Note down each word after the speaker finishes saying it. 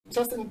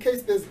just in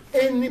case there's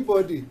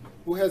anybody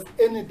who has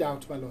any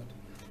doubt, my lord,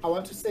 I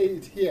want to say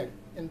it here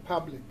in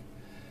public,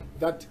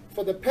 that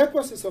for the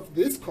purposes of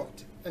this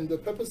court and the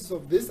purposes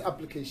of this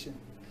application,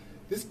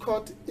 this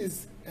court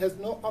has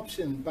no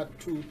option but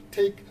to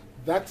take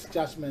that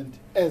judgment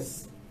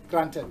as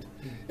granted.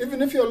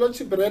 Even if your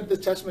lordship read the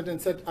judgment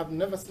and said, I've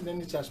never seen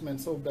any judgment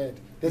so bad,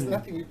 there's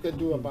nothing you can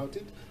do about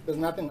it, there's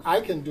nothing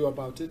I can do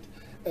about it,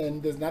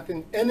 and there's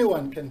nothing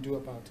anyone can do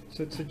about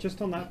it. So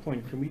just on that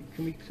point, can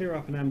we clear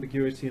up an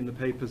ambiguity in the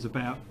papers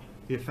about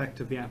the effect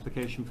of the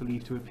application for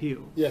leave to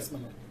appeal? Yes, my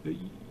lord.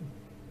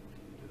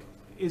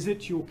 Is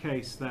it your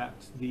case that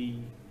the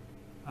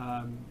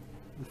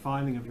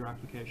filing of your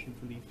application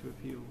for leave to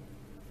appeal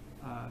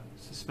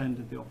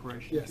suspended the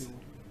operation of Yes. the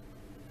order?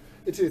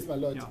 It is, my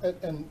lord. Yeah.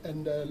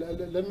 And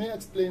let me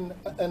explain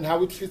and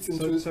how it fits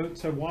into...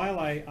 So while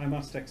I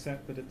must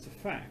accept that it's a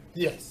fact,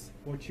 Yes.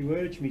 what you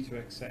urge me to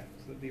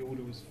accept, that the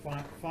order was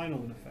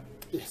final in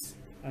effect, Yes.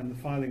 and the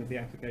filing of the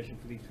application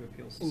for leave to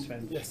appeal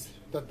suspended. Yes,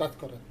 that's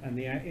correct. And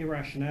the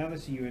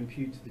irrationality you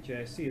impute to the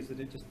JSC is that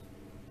it just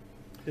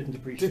didn't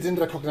appreciate Didn't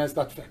recognize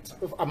that fact,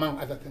 among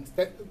other things.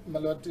 My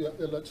lord, your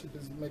lordship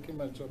is making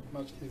my job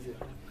much easier.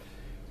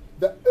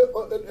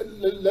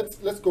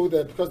 Let's go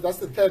there, because that's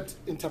the third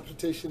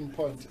interpretation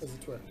point, as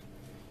it were.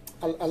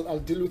 I'll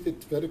deal with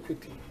it very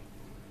quickly.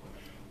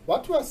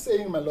 What we are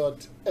saying, my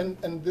lord,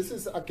 and this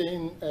is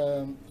again,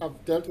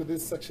 I've dealt with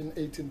this section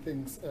 18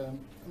 things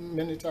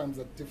many times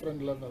at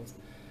different levels,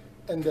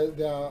 and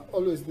there are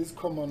always these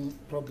common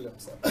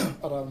problems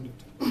around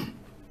it.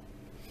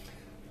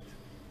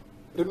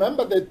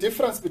 Remember, the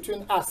difference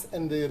between us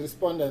and the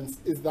respondents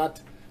is that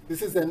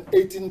this is an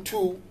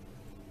 18.2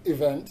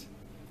 event,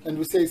 and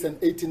we say it's an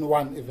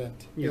 18.1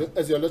 event, Yeah.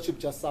 as your lordship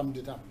just summed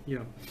it up.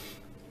 Yeah.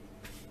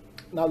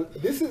 Now,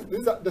 these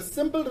are the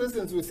simple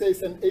reasons we say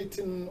it's an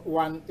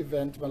 18.1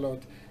 event, my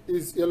lord,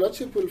 is your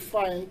lordship will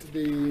find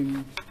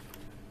the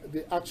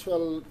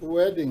actual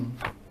wording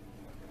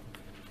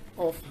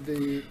of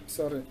the,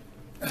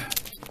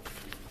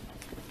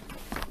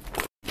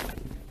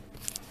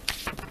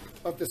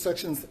 of the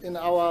sections in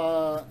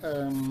our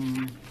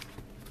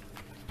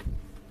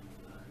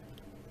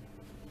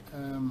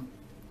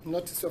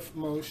notice of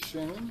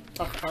motion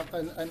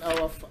and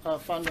our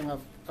founding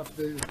of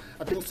the,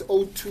 I think it's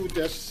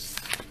 02-60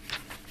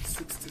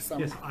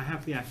 something. Yes, I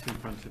have the act in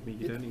front of me.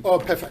 You don't need Oh,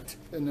 to. perfect.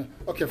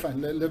 Okay,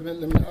 fine. Let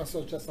me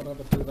also just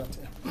rather do that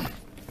here.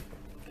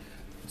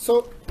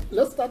 So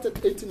let's start at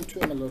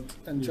 18.2, my lord,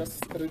 and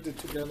just read it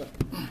together.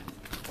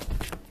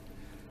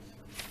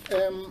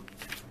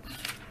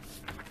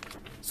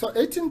 So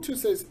 18.2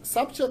 says,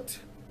 subject,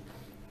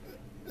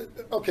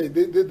 okay,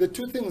 the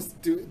two things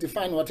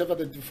define whatever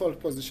the default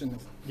position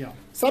is. Yeah.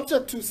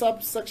 Subject to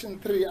subsection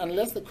 3,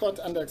 unless the court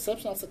under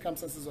exceptional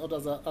circumstances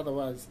orders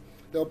otherwise,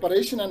 the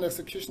operation and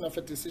execution of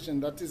a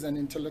decision that is an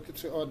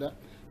interlocutory order,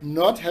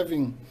 not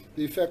having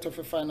the effect of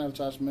a final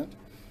judgment,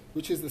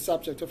 which is the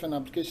subject of an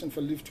application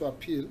for leave to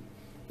appeal,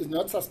 is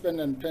not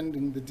suspended and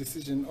pending the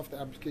decision of the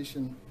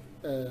application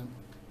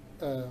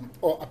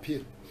or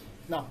appeal.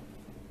 Now,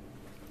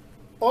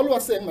 all we're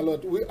saying, my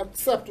lord, we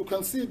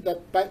concede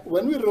that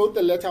when we wrote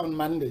the letter on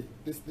Monday,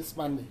 this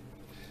Monday,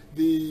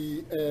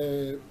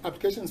 the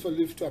applications for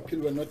leave to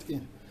appeal were not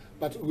in.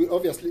 But we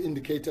obviously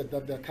indicated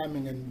that they're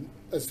coming, and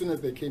as soon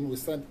as they came, we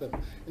sent them.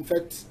 In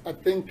fact, I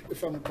think,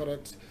 if I'm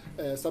correct,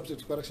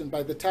 subject to correction,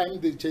 by the time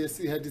the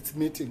JSC had its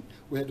meeting,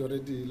 we had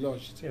already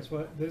lodged. Yes,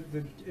 well,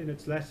 in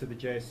its letter, the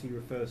JSC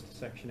refers to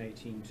section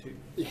 18.2.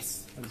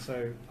 Yes. And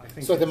so I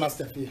think... So they must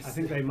have, yes. I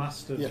think they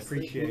must have Yes,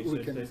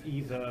 appreciated that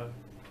either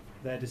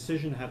their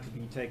decision had to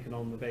be taken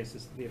on the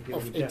basis that the appeal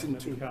would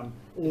definitely come,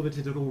 or that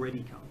it had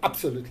already come.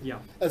 Absolutely. Yeah.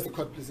 As the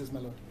court pleases, my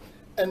lord.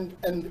 And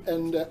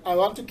I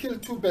want to kill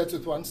two birds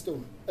with one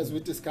stone, as we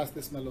discussed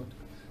this, my lord.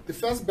 The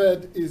first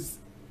bird is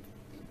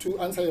to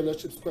answer your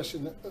lordship's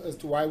question as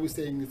to why we're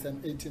saying it's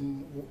an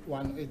 18.1,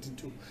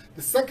 18.2.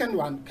 The second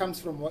one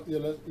comes from what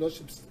your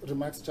lordship's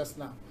remarks just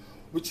now,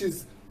 which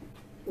is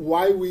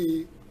why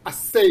we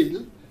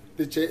assail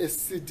the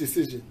JSC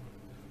decision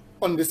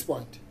on this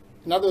point.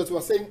 In other words,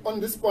 we're saying on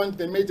this point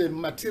they made a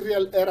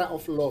material error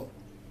of law.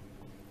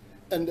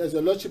 And as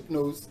your lordship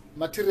knows,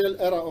 material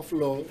error of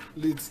law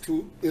leads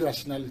to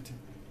irrationality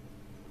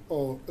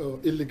or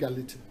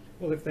illegality.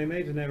 Well, if they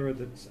made an error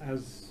that's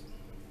as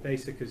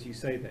basic as you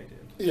say they did,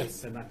 yes,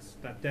 then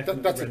that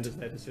definitely renders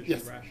their decision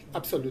irrational.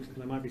 Absolutely. And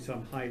there might be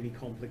some highly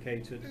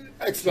complicated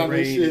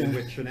explanation terrain in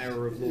which an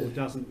error of law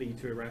doesn't lead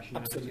to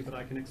irrationality, absolutely. But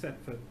I can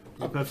accept for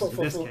the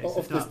purposes of this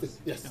case it does.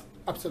 Yes, yeah.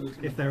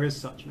 Absolutely. If there is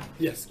such an error.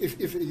 Yes, if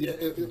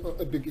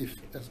a big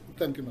if. Yes.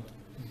 Thank you, madam.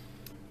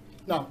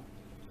 Now,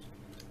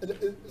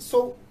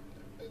 so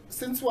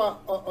since we're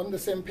on the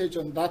same page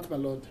on that, my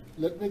lord,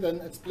 let me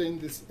then explain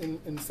this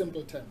in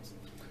simple terms.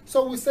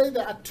 So we say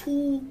there are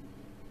two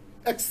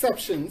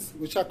exceptions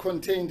which are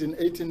contained in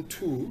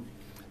 18.2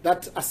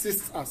 that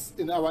assist us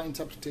in our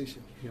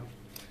interpretation. Yeah.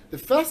 The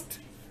first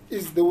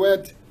is the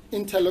word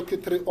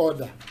interlocutory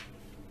order.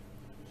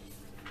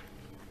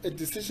 A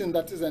decision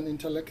that is an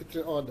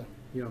interlocutory order.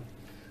 Yeah.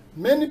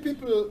 Many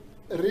people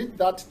read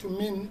that to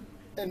mean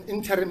an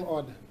interim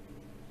order.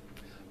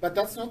 But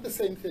that's not the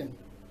same thing,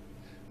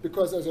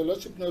 because as your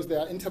Lordship knows, there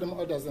are interim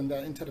orders and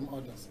there are interim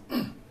orders.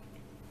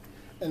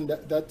 And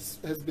that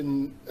has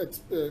been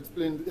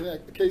explained in a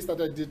case that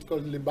I did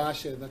called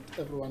Libashe that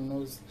everyone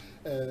knows.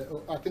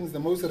 I think it's the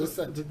most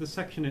recent. The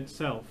section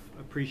itself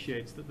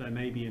appreciates that there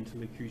may be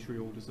interlocutory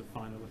orders of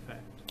final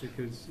effect,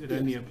 because it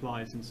only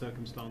applies in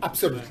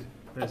circumstances where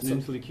there's an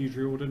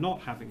interlocutory order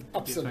not having the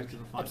effect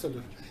of a final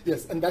effect.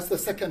 Yes, and that's the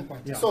second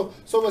point. Yeah. So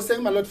we're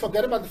saying, my Lord,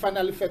 forget about the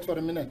final effect for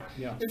a minute.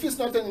 Yeah. If it's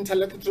not an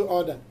interlocutory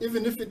order,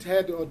 even if it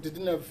had or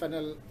didn't have a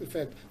final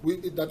effect,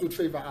 that would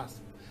favor us.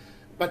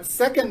 But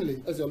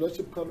secondly, as your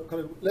Lordship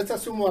correct, let's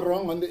assume we're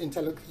wrong on the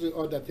interlocutory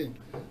order thing.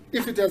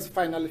 If it has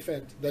final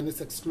effect, then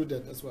it's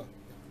excluded as well.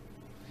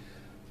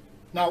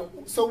 Now,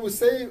 so we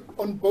say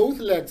on both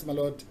legs, my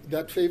Lord,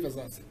 that favors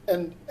us.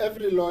 And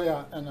every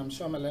lawyer, and I'm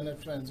sure my learned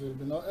friends will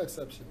be no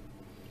exception,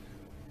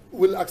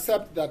 will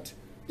accept that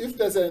if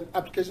there's an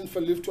application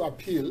for leave to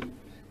appeal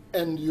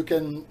and you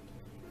can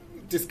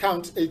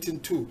discount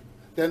 18.2,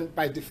 then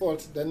by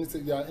default, then it's,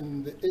 you are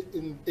in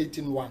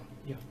 18.1.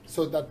 Yeah.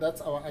 So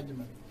that's our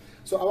argument.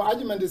 So our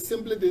argument is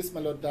simply this,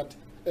 my Lord, that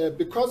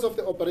because of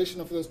the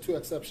operation of those two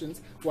exceptions,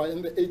 we're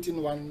in the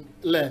 18.1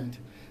 land.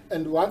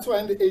 And once we're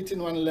in the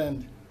 18.1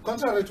 land,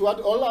 contrary to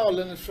what all our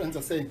learned friends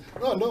are saying,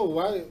 no,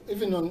 why,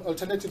 even on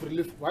alternative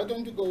relief, why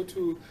don't you go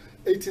to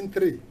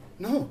 18.3?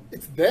 No,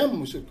 it's them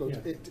who should go to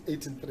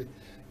 18.3.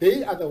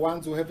 They are the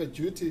ones who have a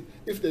duty,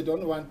 if they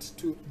don't want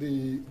to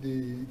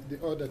the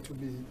order to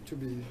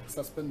be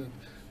suspended,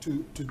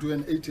 to do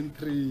an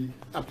 18.3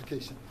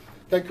 application.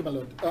 Thank you, my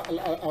Lord.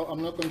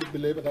 I'm not going to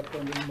belabor that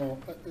point anymore.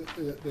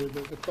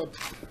 The court.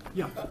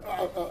 Yeah.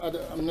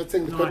 I'm not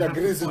saying the court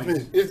agrees with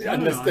me. It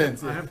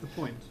understands. I have the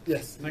point.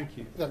 Yes. Thank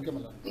you. Thank you, my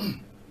Lord.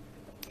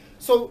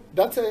 So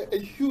that's a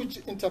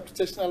huge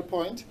interpretational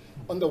point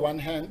on the one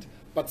hand,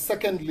 but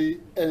secondly,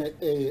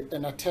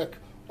 an attack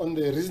on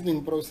the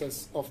reasoning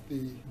process of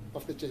the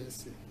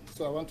JSC.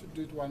 So I want to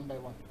do it one by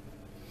one.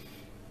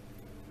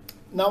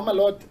 Now, my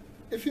Lord,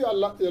 if your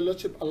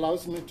Lordship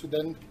allows me to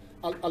then,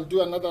 I'll do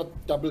another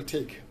double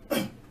take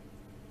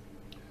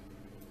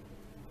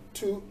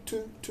to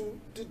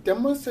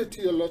demonstrate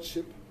to your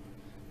Lordship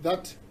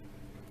that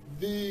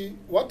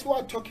what we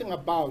are talking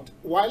about,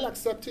 while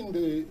accepting for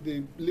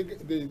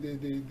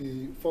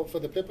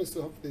the purpose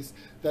of this,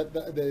 that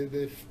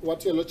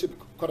what your Lordship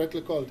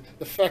correctly called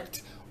the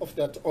fact of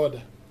that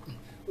order,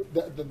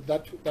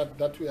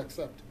 that we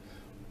accept.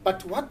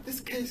 But what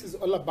this case is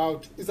all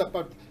about is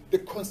about the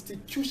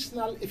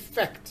constitutional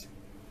effect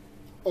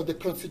or the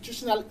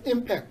constitutional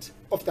impact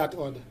of that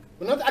order.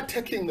 We're not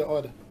attacking the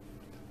order.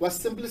 We're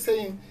simply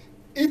saying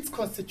its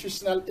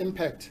constitutional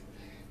impact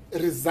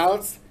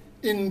results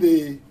in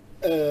the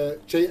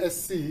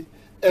JSC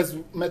as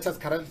matters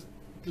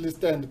currently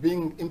stand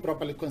being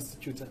improperly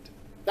constituted.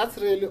 That's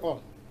really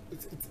all.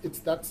 It's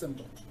that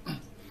simple.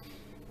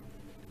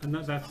 And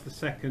that's the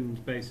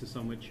second basis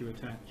on which you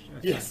attach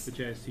the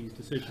JSC's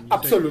decision. You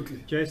absolutely.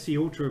 JSC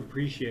ought to have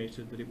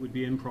appreciated that it would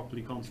be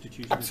improperly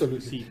constituted if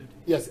proceeded.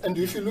 Yes, and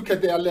if you look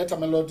at their letter,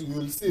 my Lord, you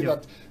will see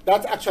that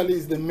actually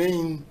is the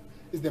main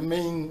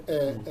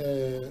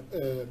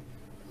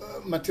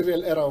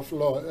material error of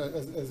law,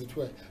 as it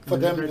were. For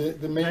them,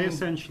 the main. They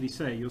essentially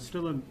say you're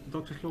still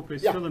Dr. Hlophe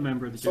is still a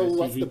member of the JSC. So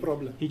what's the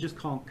problem? He just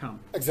can't come.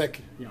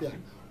 Exactly. Yeah.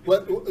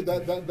 Well,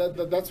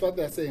 that's what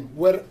they're saying.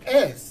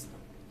 Whereas,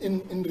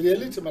 in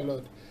reality, my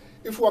Lord,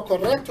 if we are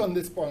correct on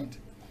this point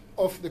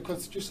of the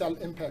constitutional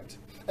impact,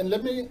 and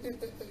let me,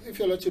 if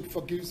your Lordship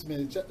forgives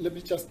me, let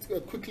me just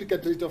quickly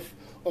get rid of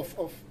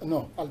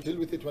no, I'll deal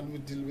with it when we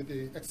deal with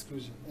the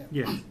exclusion.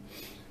 Yes.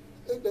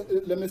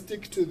 Let me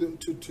stick to the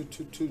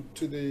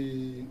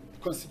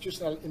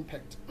constitutional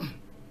impact.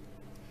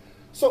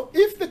 So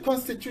if the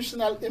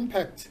constitutional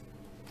impact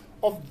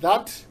of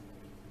that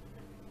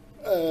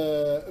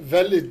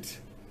valid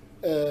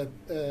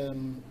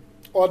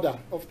order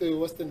of the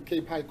Western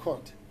Cape High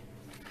Court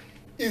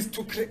is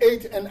to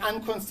create an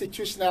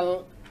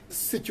unconstitutional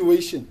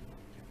situation,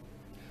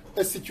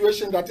 a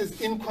situation that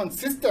is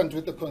inconsistent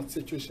with the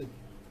Constitution.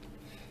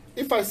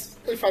 If I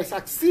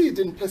succeed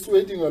in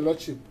persuading your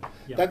Lordship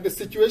that the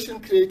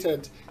situation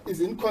created is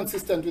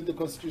inconsistent with the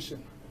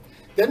Constitution,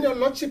 then your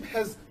Lordship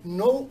has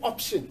no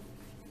option,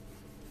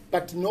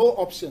 but no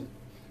option,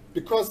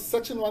 because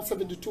Section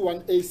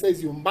 172(1)A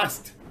says you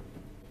must.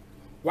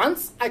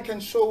 Once I can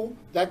show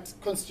that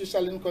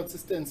constitutional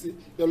inconsistency,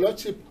 your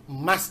Lordship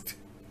must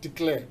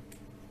declare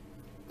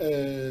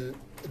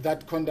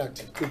that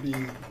conduct to be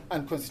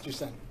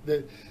unconstitutional.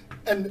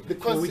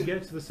 Well, we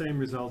get to the same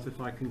result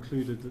if I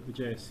concluded that the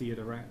JSC had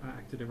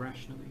acted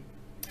irrationally.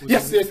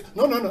 Yes.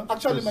 No.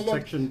 Actually, my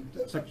Lord,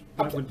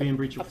 that would be in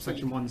breach of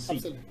Section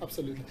 1C.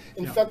 Absolutely.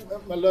 In fact,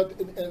 my Lord,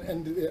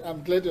 and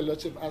I'm glad your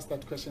Lordship asked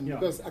that question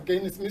because,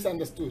 again, it's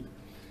misunderstood.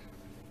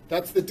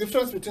 That's the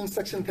difference between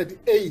Section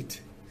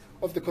 38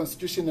 of the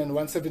Constitution and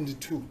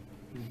 172.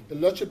 The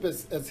Lordship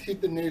has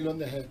hit the nail on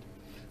the head.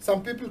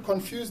 Some people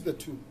confuse the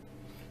two.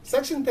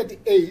 Section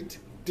 38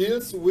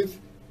 deals with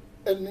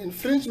an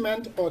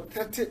infringement or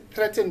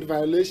threatened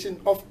violation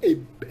of a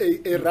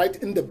right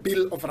in the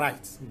Bill of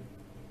Rights,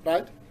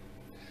 right?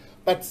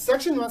 But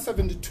Section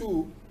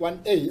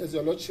 172(1)(a), as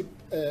your Lordship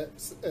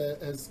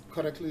has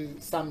correctly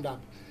summed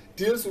up,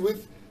 deals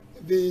with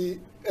the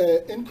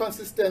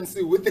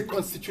inconsistency with the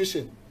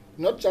Constitution,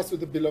 not just with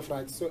the Bill of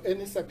Rights. So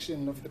any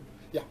section of the,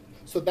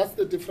 so that's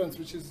the difference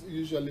which is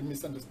usually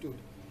misunderstood.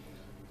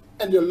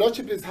 And your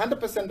Lordship is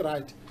 100%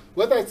 right,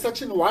 whether it's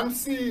Section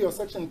 1C or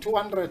Section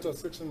 200 or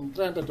Section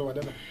 300 or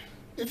whatever.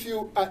 If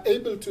you are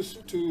able to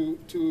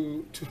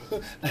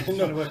I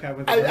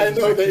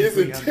know there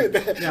isn't.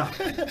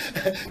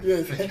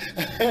 Yes.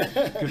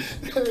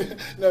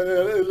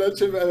 No,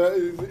 Lordship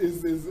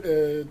is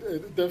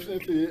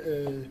definitely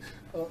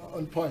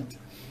on point.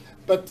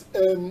 But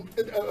I'm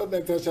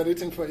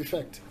exaggerating for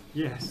effect.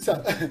 Yes.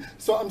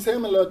 So I'm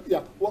saying, my Lord,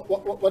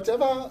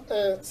 whatever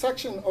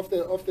section of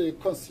the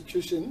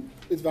Constitution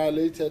is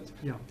violated,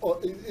 or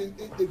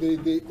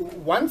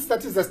once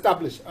that is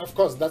established, of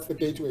course, that's the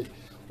gateway.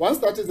 Once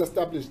that is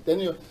established,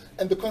 then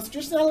and the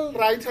constitutional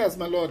writers,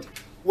 my Lord,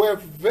 were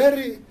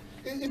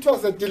it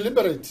was a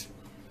deliberate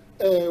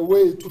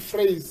way to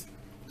phrase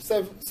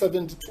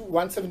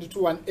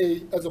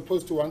 172(1)(a) as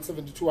opposed to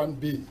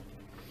 172(1)(b,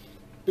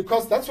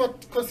 because that's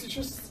what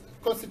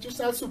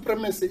constitutional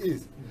supremacy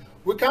is.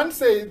 We can't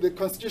say the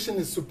Constitution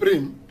is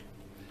supreme,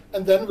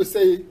 and then we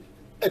say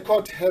a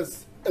court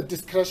has a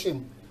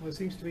discretion. Well, it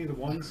seems to me the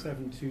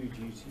 172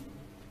 duty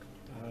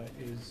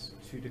is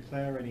to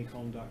declare any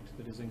conduct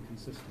that is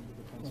inconsistent with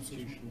the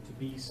Constitution to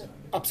be so.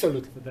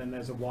 Absolutely. But then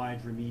there's a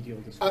wide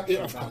remedial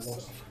discussion about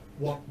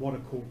what a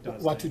court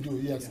does. What to do,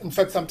 yes. In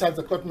fact, sometimes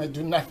the court may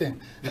do nothing.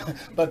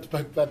 but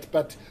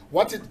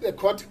what a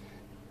court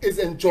is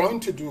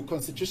enjoined to do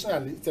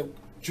constitutionally, it's a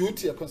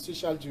duty, a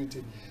constitutional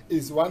duty,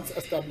 is once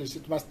established,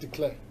 it must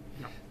declare.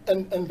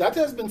 And that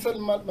has been said,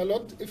 my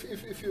Lord,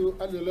 if you,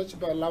 your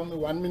Lordship, allow me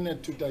 1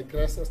 minute to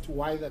digress as to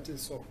why that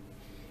is so.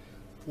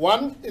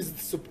 One is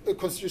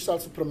constitutional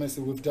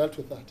supremacy, we've dealt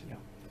with that.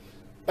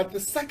 But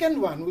the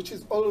second one, which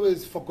is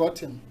always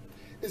forgotten,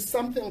 is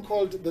something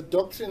called the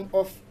doctrine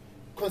of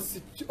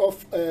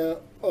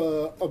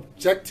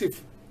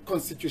objective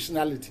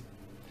constitutionality.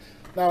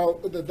 Now,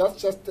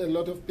 that's just a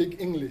lot of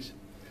big English.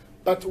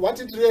 But what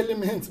it really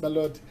means, my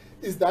Lord,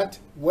 is that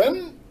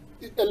when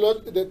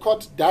the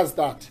court does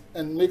that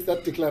and makes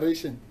that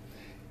declaration,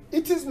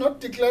 it is not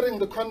declaring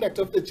the conduct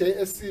of the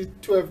JSC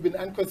to have been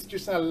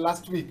unconstitutional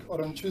last week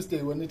or on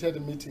Tuesday when it had a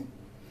meeting.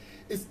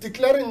 It's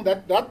declaring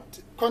that that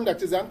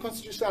conduct is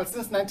unconstitutional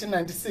since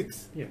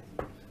 1996. Yeah.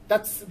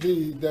 That's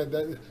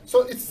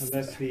so it's...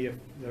 Unless the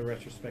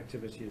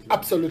retrospectivity is...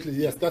 Absolutely,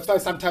 yes. That's why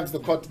sometimes the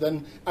court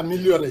then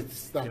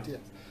ameliorates that,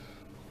 yes.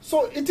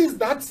 So it is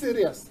that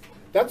serious.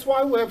 That's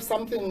why we have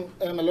something,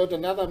 my Lord,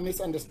 another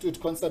misunderstood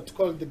concept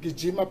called the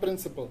Gijima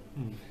principle.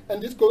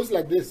 And it goes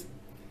like this.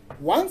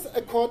 Once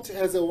a court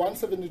has a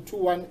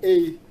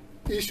 172(1)(a)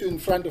 issue in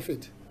front of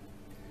it,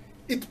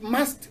 it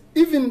must,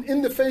 even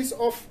in the face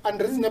of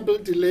unreasonable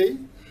delay,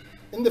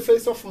 in the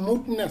face of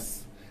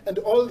mootness, and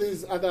all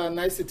these other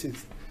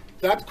niceties,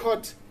 that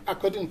court,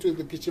 according to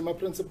the Gijima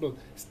principle,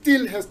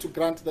 still has to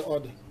grant the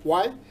order.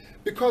 Why?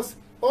 Because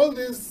all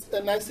these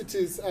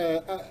niceties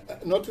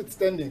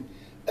notwithstanding,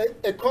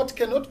 a court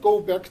cannot go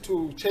back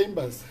to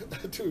chambers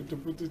to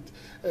put it,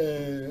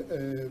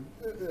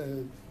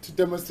 to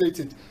demonstrate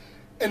it,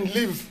 and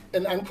leave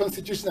an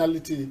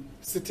unconstitutionality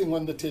sitting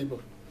on the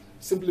table,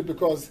 simply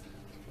because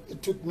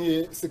it took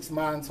me 6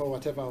 months or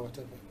whatever.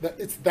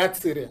 It's that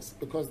serious,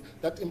 because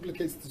that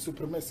implicates the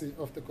supremacy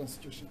of the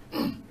Constitution.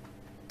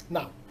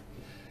 Now,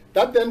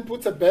 that then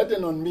puts a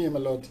burden on me, my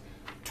Lord,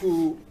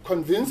 to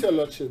convince your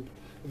Lordship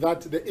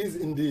that there is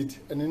indeed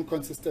an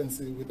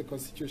inconsistency with the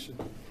Constitution.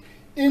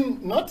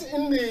 Not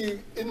in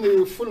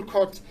the full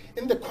court,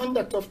 in the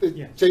conduct of the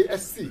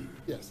JSC,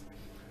 yes.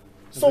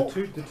 So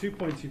the two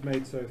points you've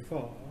made so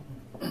far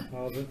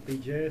are that the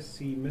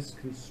JSC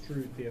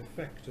misconstrued the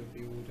effect of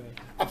the order,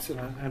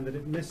 absolutely, and that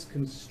it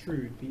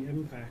misconstrued the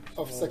impact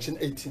of Section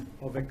 18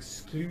 of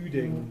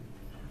excluding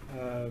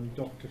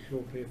Dr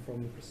Hlophe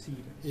from the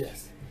proceedings.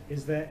 Yes.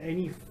 Is there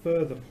any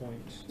further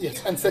point?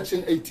 Yes, and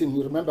Section 18.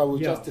 You remember we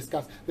just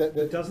discussed.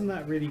 Doesn't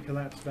that really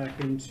collapse back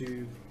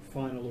into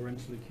final or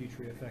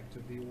interlocutory effect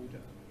of the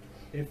order?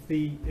 If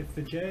the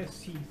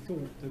JSC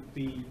thought that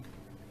the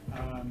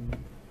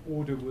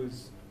order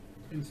was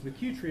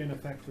interlocutory in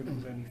effect when it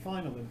was only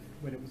final,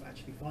 when it was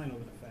actually final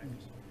in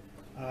effect,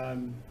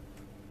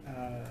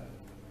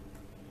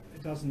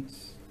 it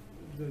doesn't.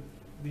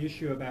 The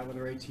issue about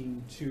whether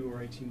 18.2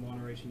 or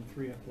 18.1 or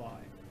 18.3 apply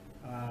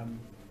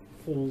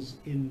falls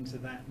into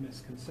that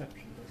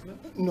misconception,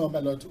 doesn't it? No, my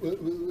Lord,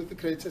 with the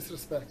greatest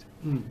respect.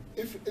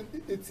 If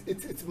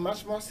it's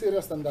much more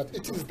serious than that.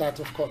 It is that,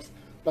 of course,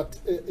 but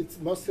it's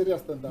more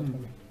serious than that.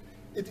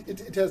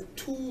 It has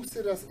two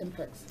serious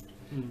impacts.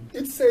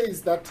 It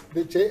says that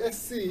the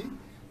JSC,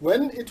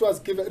 when it was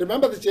given,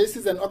 remember the JSC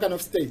is an organ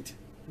of state.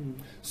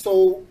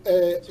 So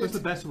it's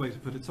the better way to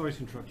put it, sorry to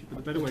interrupt you, but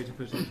the better way to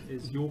put it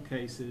is your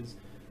case is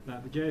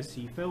that the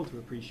JSC failed to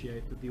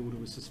appreciate that the order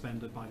was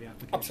suspended by the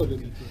application.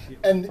 Absolutely.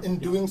 And in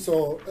doing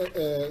so,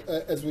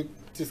 as we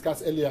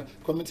discussed earlier,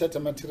 committed a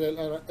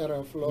material error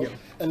of law.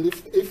 And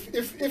if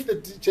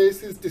the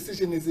JSC's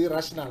decision is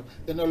irrational,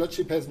 then the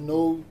Lordship has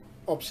no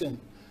option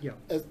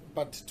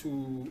but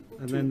to...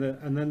 And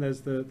then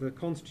there's the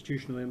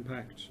constitutional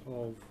impact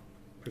of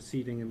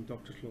proceeding in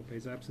Dr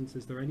Hlophe's absence.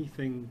 Is there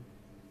anything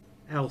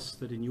else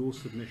that in your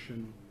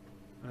submission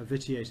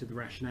vitiated the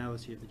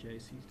rationality of the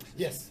JSC's decision?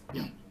 Yes.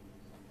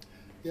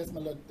 Yes,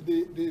 my lord.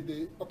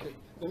 Okay,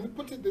 let me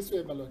put it this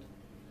way, my lord.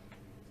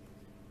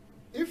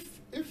 If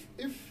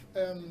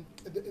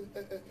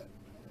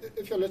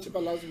your lordship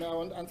allows me, I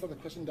won't answer the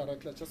question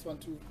directly. I just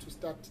want to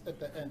start at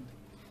the end.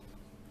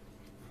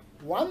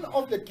 One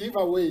of the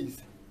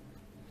giveaways,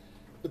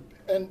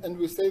 and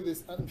we say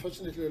this,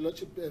 unfortunately, your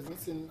lordship hasn't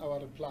seen our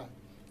reply,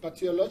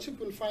 but your lordship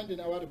will find in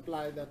our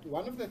reply that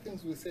one of the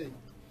things we say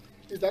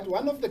is that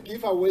one of the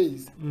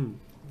giveaways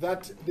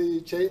that the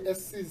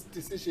JSC's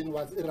decision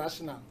was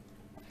irrational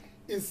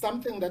is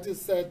something that is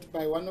said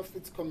by one of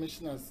its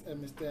commissioners,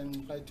 Mr.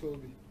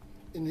 Hlophe,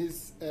 in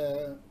his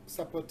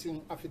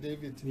supporting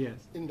affidavit.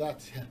 Yes. In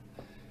that,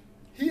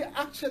 he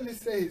actually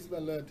says, my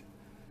lord,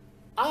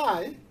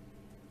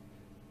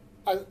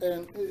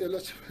 your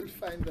lordship will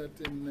find that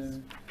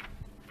in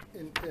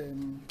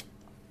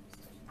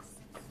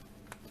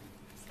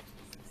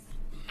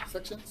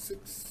section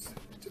 6,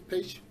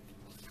 page.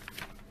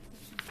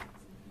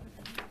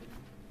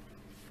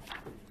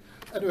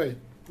 Anyway,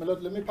 my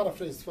lord, let me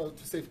paraphrase to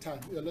save time.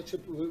 Your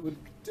lordship will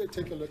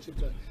take your lordship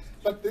there.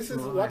 But this is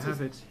what I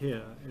have it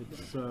here.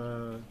 It's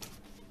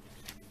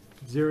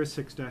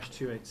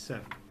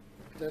 06-287.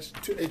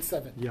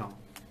 287. Yeah.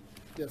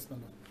 Yes, my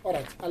lord. All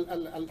right,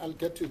 I'll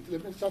get to it.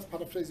 Let me just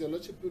paraphrase. Your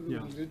lordship will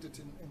read it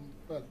in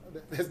well,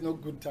 there's no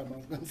good time. I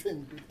was going to say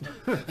in good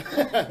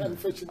time,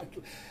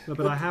 unfortunately. No,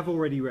 but I have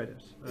already read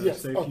it.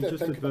 Yes. So if you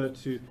just advert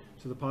to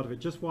the part of it,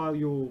 just while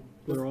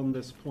we're on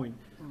this point,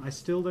 I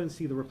still don't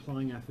see the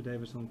replying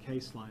affidavit on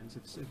case lines.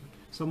 If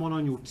someone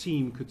on your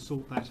team could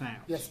sort that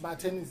out. Yes, my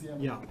attorney is here.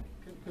 Yeah.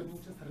 Can you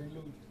just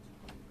reload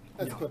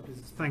it?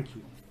 Thank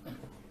you.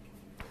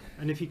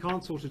 And if you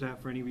can't sort it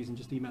out for any reason,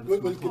 just email us.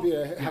 We'll give you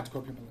a hard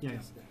copy.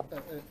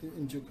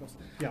 In due course.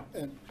 Yeah.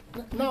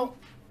 Now,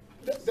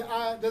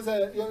 there's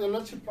your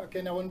lordship,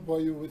 again, I won't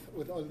bore you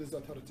with all these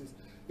authorities.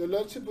 Your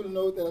lordship will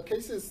know there are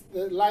cases,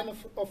 the line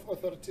of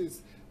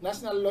authorities,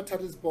 National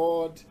Lotteries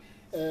Board,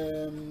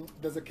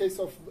 there's a case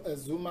of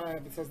Zuma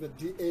versus the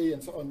DA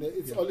and so on.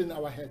 It's all in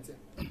our heads.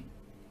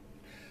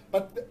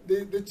 But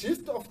the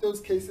gist of those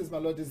cases, my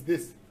lord, is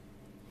this.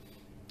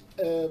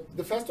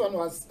 The first one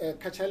was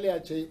Kachalia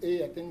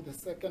JA, I think the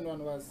second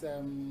one was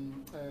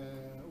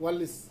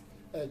Wallis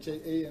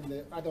JA, and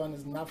the other one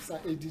is NAFSA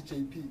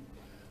ADJP.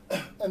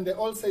 And they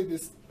all say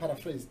this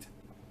paraphrased.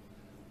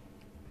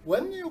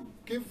 When you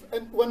give,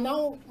 and we're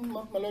now,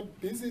 my lord,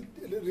 busy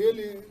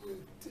really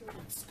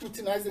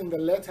scrutinizing the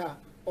letter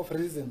of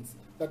reasons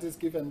that is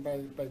given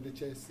by the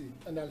JSC.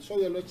 And I'll show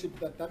your lordship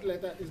that that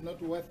letter is not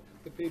worth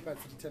the paper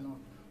it's written on.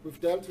 We've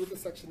dealt with the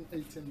Section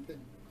 18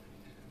 thing.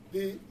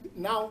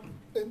 Now,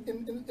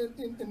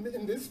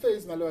 in this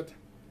phase, my lord,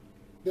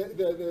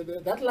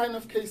 that line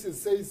of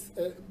cases says,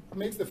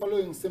 makes the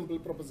following simple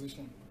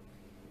proposition.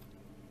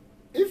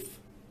 If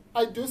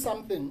I do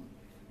something,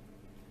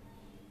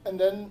 and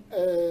then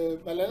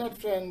my learned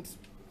friend,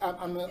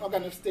 I'm an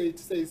organ of state,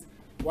 says,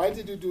 why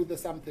did you do the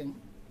something?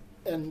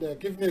 And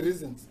give me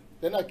reasons.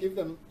 Then I give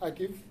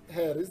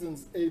her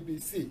reasons A, B,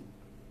 C.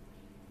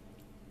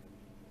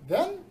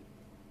 Then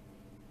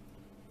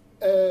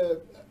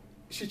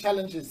she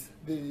challenges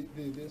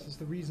This is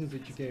the reasons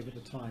that you gave at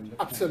the time. That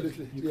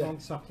absolutely. You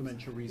can't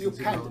supplement your reasons.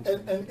 You can't.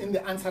 And in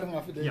the answering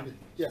affidavit.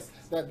 Yes,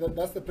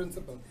 that's the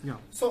principle. Yeah.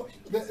 So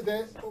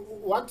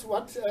what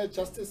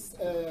Justice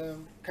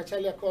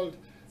Kachalia called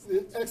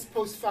the ex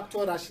post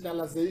facto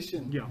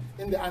rationalization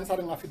in the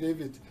answering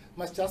affidavit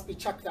must just be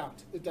chucked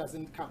out. It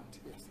doesn't count.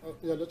 Yes.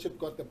 Your lordship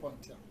got the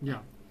point. Yeah.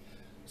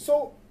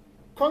 So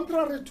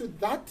contrary to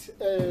that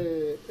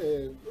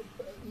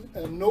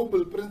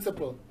noble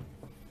principle,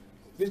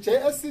 the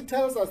JSC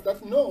tells us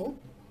that no,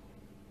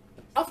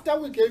 after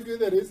we gave you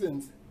the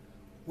reasons,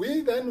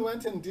 we then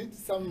went and did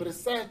some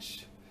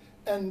research,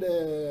 and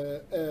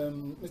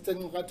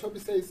Mr. Dr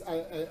says,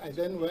 I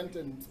then went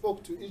and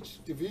spoke to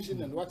each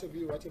division and what have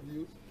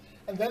you,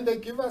 and then they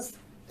give us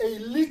a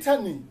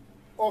litany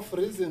of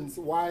reasons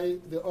why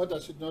the order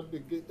should not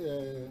be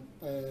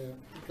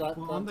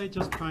well, aren't they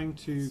just trying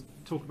to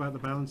talk about the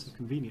balance of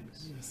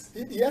convenience?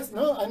 Yes,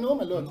 no, I know,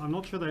 my lord. I'm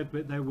not sure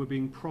they were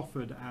being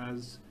proffered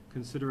as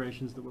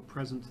considerations that were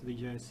present to the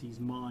JSC's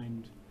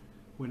mind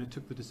when it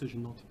took the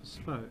decision not to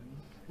postpone.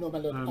 No, my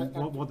lord.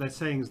 What they're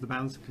saying is the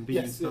balance of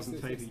convenience doesn't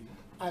favour you.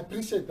 I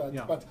appreciate that,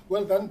 but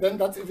well, then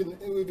that's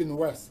even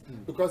worse,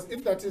 because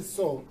if that is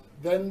so,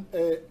 then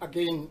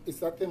again, it's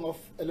that thing of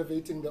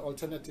elevating the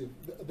alternative.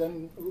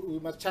 Then we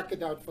must chuck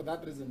it out for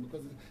that reason,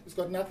 because it's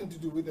got nothing to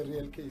do with the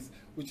real case,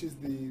 which is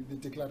the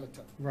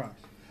declarative. Right.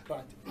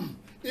 Right.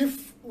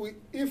 if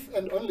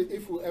and only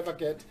if we ever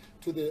get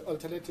to the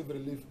alternative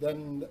relief,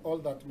 then all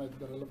that might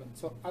be relevant.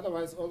 So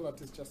otherwise, all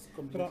that is just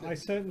completely. But I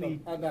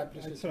certainly, and I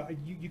appreciate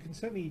you can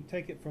certainly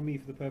take it from me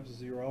for the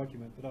purposes of your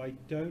argument, but I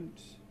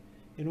don't,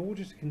 in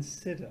order to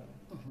consider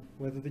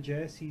whether the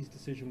JSC's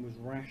decision was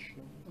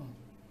rational,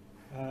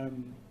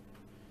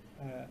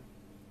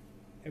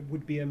 it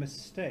would be a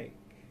mistake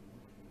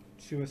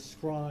to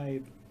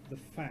ascribe the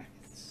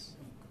facts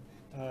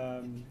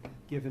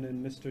given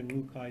in Mr.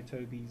 Nlukai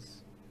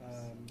Toby's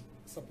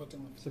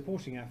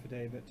supporting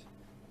affidavit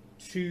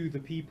to the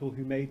people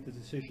who made the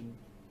decision,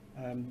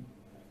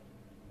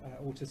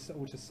 or to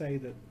say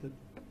that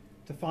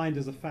to find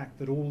as a fact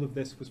that all of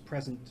this was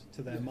present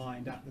to their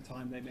mind at the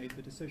time they made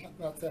the decision.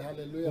 That's a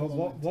hallelujah.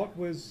 Well, what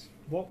was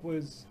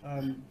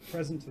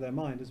present to their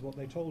mind is what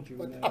they told you.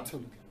 But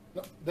absolutely.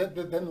 No,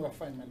 then we are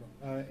fine, my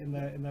lord. In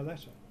their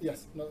letter.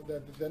 Yes. No.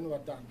 Then we are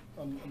done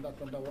on that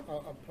one.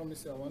 I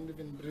promise you, I won't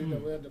even breathe a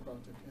word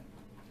about it. Yeah.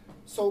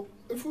 So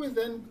if we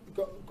then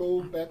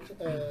go back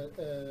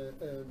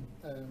to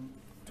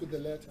the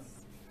letter,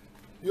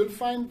 you'll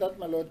find that,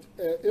 my lord,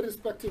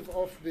 irrespective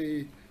of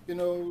the,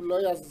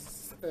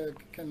 lawyers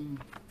can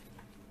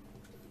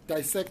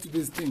dissect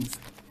these things,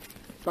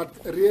 but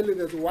really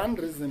there's one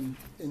reason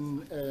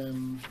in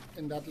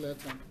that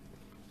letter,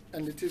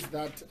 and it is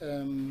that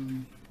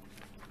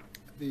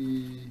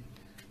the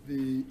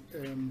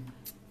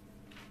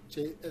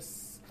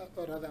JS,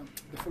 or rather,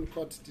 the full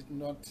court did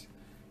not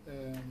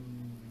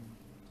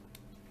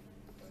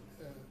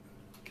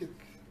kick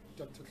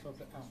Dr.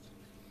 Hlophe out.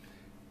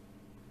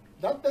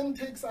 That then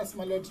takes us,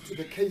 my lord, to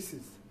the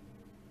cases,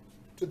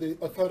 to the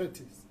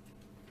authorities.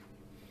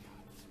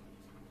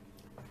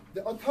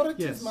 The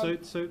authorities.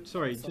 Yes. So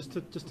sorry. Just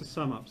to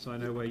sum up, so I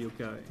know where you're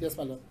going. Yes,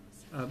 my lord.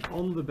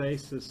 On the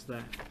basis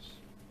that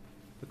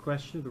the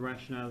question of the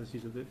rationality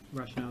of the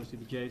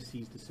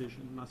JSC's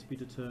decision must be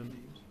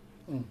determined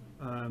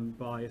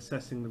by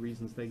assessing the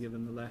reasons they give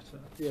in the letter.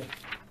 Yeah.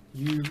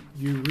 You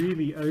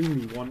really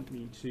only want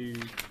me to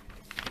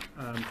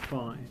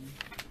find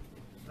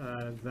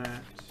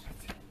that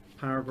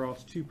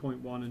paragraphs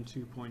 2.1 and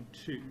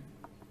 2.2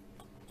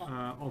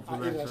 of the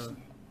letter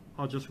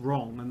are just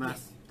wrong, and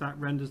that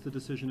renders the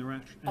decision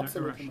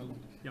irrational.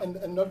 Yep.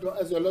 And not,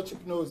 as your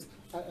lordship knows,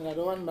 and I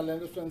don't want my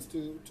learned friends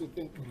to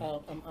think,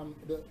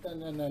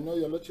 and I know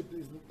your lordship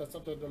that's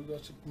not what your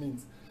lordship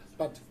means.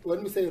 But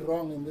when we say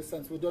wrong in this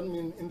sense, we don't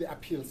mean in the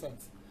appeal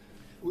sense.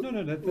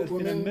 No, there's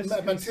we been mean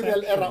a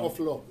material error of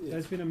law. Yes.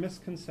 There's been a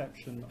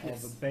misconception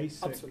Yes, of a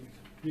basic. absolutely.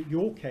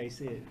 Your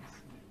case is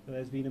that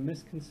there's been a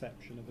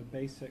misconception of a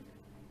basic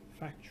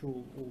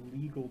factual or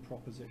legal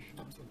proposition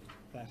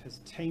that has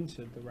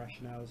tainted the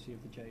rationality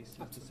of the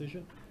JSC's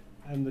decision,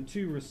 and the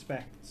two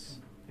respects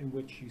in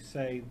which you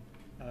say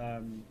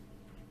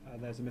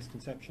there's a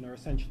misconception are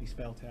essentially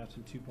spelled out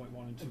in 2.1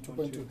 and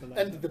 2.2 of the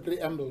letter. And the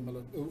preamble, my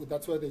lord,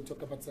 that's where they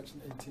talk about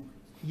section 18.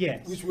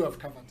 Yes. Which we have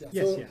covered. Yeah.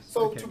 Yes,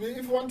 so okay.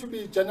 if you want to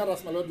be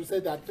generous, my lord, we say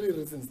there are three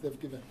reasons they've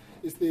given.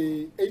 It's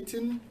the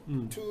 18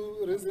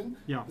 2 reason.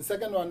 Yeah. The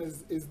second one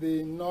is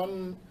the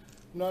non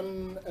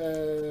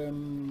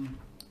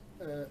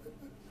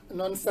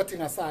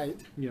setting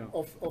aside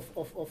of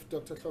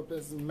Dr.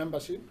 Hlophe's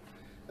membership.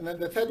 And then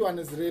the third one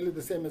is really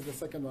the same as the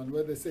second one,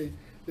 where they say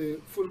the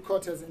full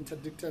court has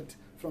interdicted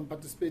from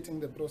participating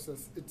in the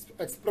process. It's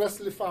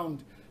expressly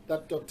found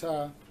that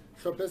Dr.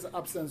 Hlophe's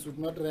absence would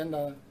not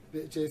render the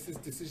JSC's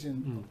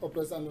decision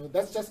operational.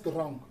 That's just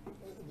wrong.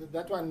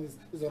 That one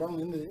is wrong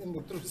in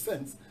the true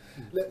sense.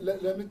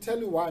 Let me tell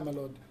you why, my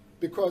lord.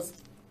 Because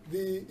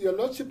your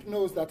lordship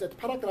knows that at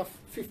paragraph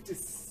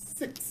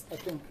 56, I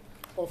think,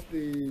 of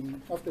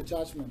the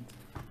judgment,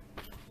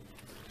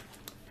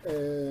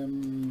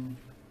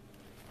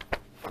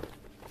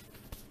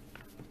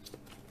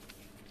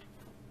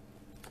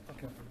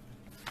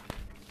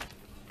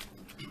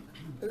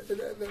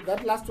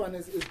 that last one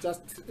is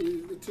just,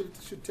 it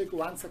should take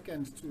 1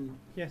 second to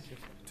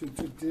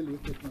deal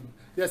with it.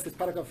 Yes, it's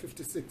paragraph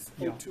 56,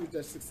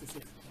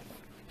 02-66.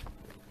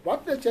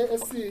 What the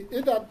JSC,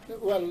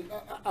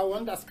 I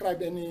won't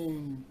ascribe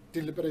any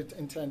deliberate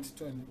intent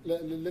to any.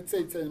 Let's say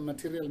it's a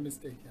material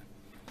mistake here.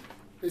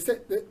 They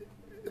said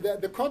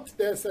the court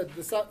there said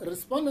the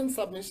respondent's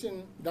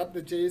submission that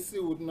the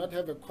JSC would not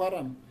have a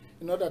quorum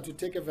in order to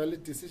take a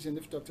valid decision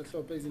if Dr.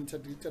 Hlophe is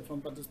interdicted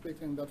from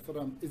participating in that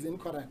forum is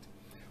incorrect.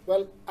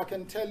 Well, I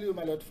can tell you,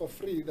 my lord, for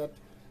free that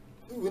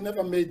we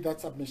never made that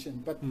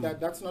submission, but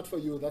that's not for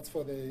you, that's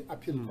for the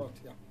appeal court.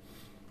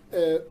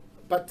 Yeah.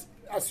 But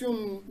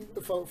assume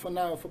for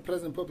now, for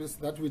present purpose,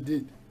 that we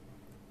did.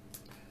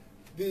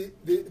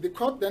 The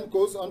court then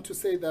goes on to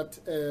say that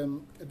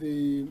in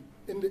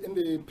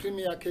the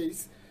premier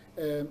case,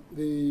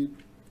 the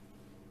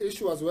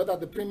issue was whether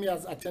the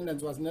premier's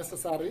attendance was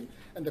necessary,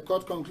 and the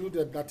court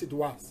concluded that it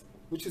was,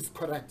 which is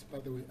correct, by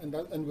the way,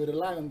 and we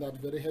rely on that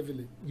very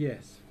heavily.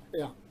 Yes.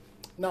 Yeah.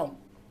 Now,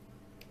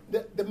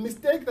 the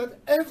mistake that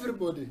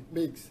everybody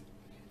makes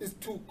is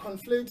to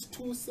conflate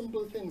two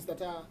simple things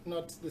that are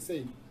not the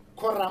same: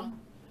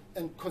 quorum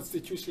and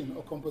constitution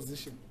or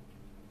composition.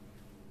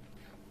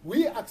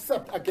 We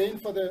accept, again,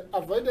 for the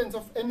avoidance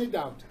of any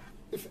doubt,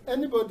 if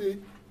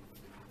anybody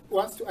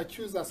wants to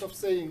accuse us of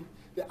saying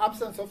the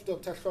absence of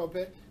Dr.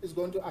 Hlophe is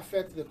going to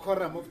affect the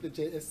quorum of the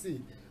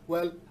JSC,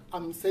 well,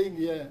 I'm saying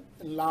here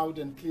loud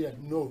and clear,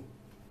 no.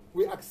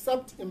 We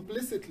accept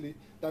implicitly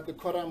that the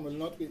quorum will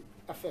not be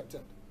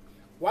affected.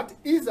 What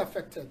is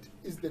affected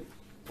is the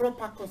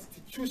proper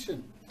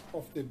constitution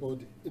of the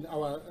body, in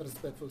our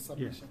respectful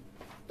submission.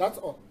 Yes. That's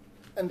all.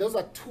 And those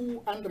are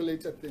two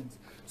unrelated things.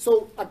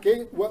 So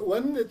again,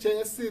 when the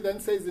JSC then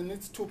says in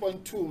its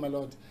 2.2, my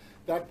lord,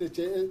 that the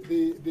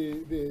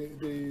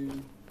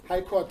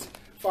High Court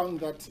found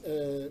that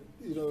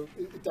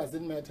it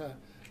doesn't matter.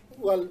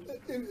 Well,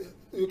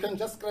 you can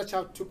just scratch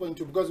out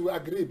 2.2 because we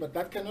agree, but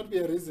that cannot be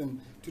a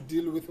reason to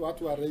deal with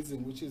what we are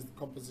raising, which is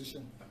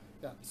composition.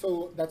 Yeah.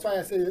 So that's why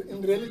I say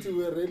in reality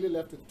we're really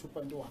left with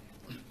 2.1.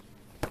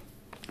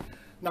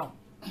 Now,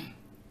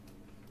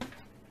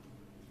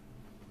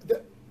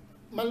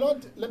 my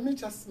lord, let me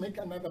just make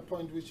another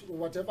point, which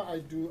whatever I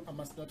do, I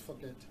must not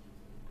forget.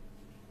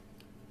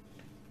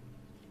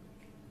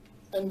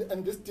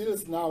 And this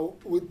deals now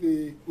with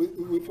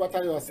what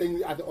I was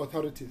saying are the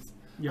authorities.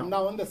 Yeah. I'm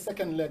now on the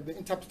second leg. The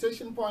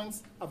interpretation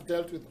points I've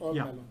dealt with all,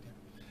 my lord.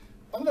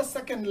 On the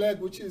second leg,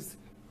 which is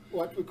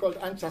what we call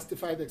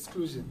unjustified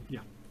exclusion.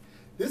 Yeah.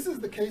 This is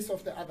the case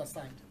of the other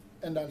side,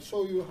 and I'll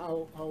show you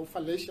how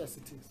fallacious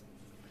it is.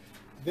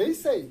 They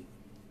say,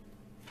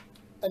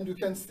 and you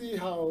can see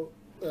how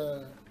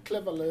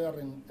clever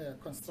lawyering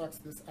constructs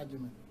this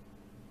argument.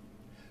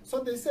 So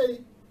they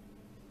say,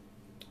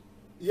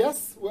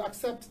 yes, we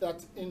accept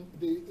that in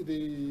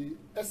the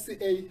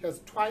SCA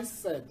has twice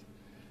said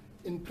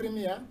in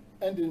Premier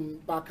and in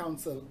Bar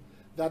Council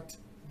that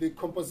the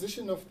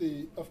composition of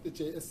the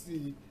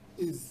JSC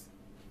is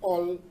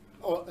all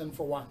and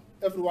for one.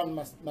 Everyone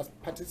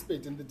must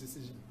participate in the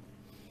decision.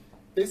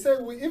 They say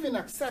we even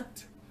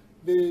accept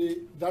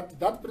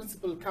that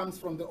principle comes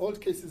from the old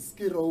cases,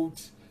 Ski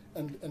Road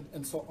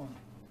and so on,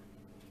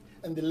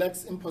 and the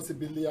lex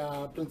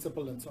impossibilia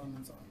principle and so on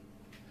and so on.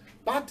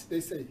 But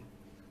they say,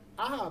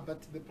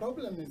 but the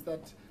problem is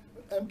that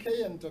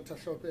MK and Dr.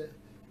 Hlophe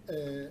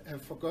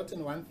have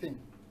forgotten one thing,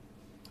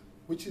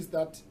 which is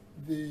that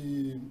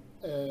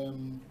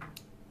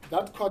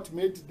that court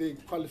made the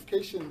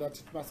qualification that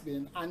it must be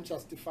an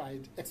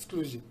unjustified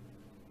exclusion.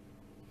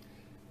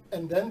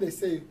 And then they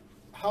say,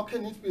 how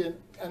can it be an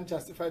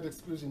unjustified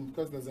exclusion?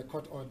 Because there's a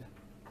court order.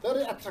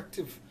 Very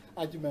attractive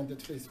argument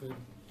at face value,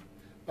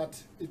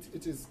 but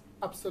it is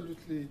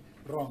absolutely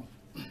wrong.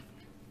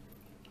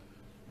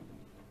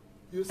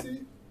 You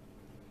see,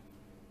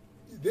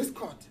 this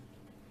court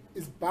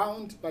is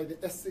bound by the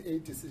SCA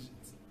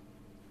decisions.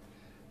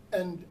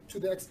 And to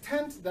the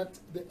extent that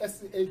the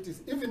SCA,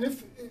 even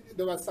if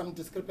there was some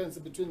discrepancy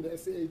between the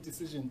SCA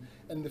decision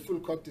and the full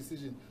court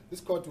decision,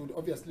 this court would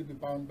obviously be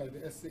bound by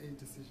the SCA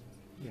decisions.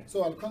 Yeah.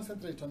 So I'll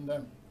concentrate on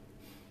them.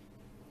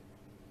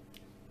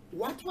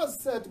 What was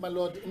said, my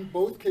lord, in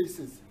both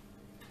cases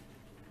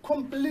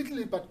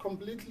completely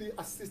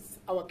assists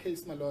our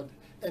case, my lord,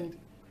 and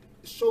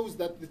shows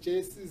that the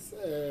JSC's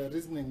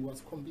reasoning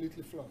was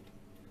completely flawed.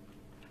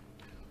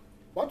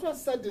 What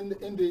was said in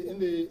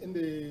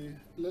the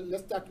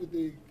let's start with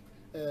the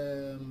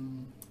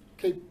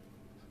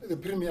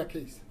Premier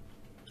case.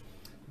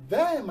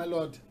 There, my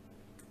lord,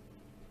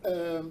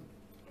 Helen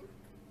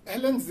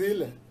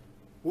Zille,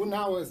 who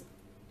now has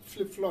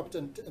flip-flopped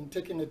and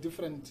taking a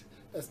different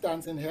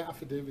stance in her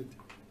affidavit,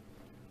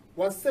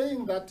 was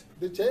saying that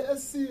the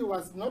JSC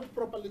was not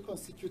properly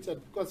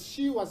constituted because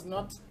she was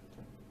not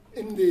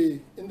in the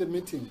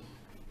meeting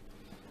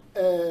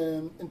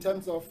in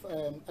terms of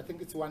I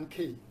think it's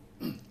 1K.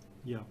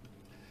 Yeah.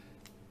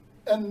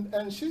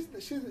 And she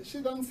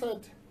then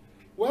said,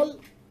 well,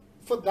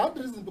 for that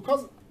reason,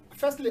 because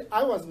firstly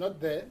I was not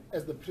there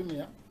as the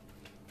Premier,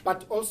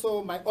 but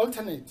also my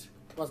alternate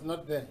was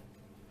not there.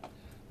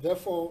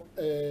 Therefore,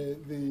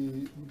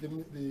 the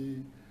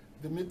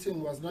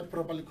meeting was not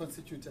properly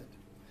constituted.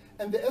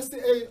 And the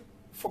SCA,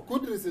 for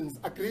good reasons,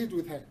 agreed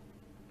with her.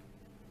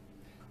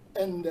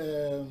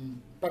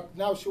 And but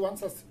now she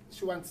wants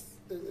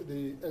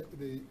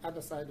the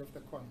other side of the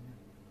coin.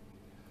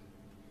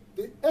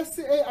 The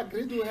SCA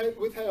agreed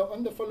with her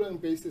on the following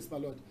basis, my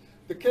lord.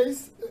 The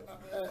case,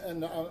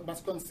 and I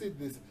must concede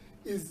this,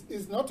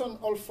 is not on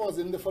all fours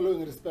in the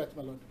following respect,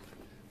 my lord.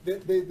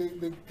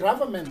 The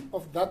gravamen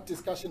of that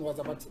discussion was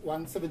about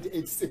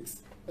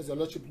 178.6, as your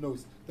lordship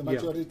knows, the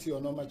majority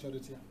or no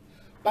majority.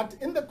 But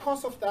in the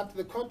course of that,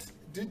 the court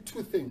did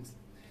two things.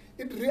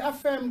 It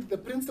reaffirmed the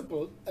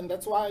principle, and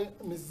that's why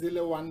Ms.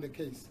 Zille won the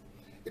case.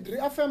 It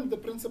reaffirmed the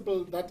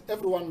principle that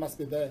everyone must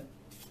be there.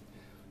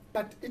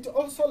 But it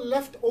also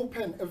left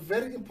open a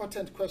very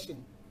important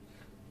question.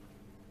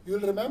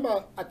 You'll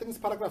remember, I think it's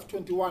paragraph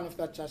 21 of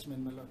that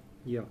judgment, my lord.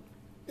 Yeah.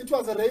 It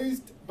was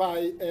raised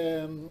by,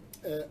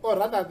 or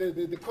rather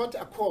the court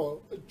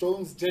accord,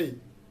 Jones J,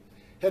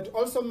 had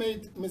also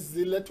made Ms.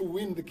 Zille to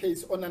win the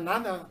case on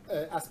another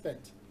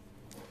aspect.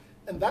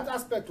 And that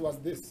aspect was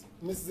this.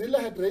 Ms. Zille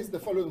had raised the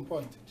following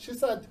point. She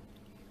said,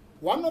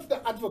 One of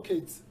the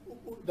advocates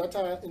that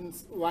are in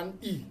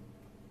 1E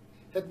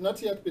had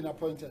not yet been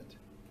appointed,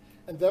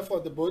 and therefore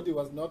the body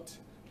was not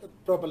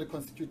properly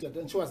constituted,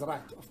 and she was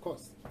right, of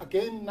course.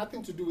 Again,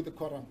 nothing to do with the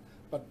quorum,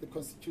 but the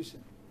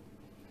constitution.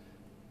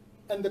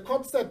 And the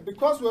court said,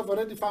 because we have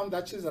already found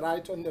that she's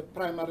right on the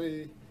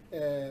primary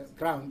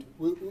ground,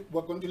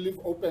 we're going to leave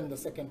open the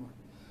second one.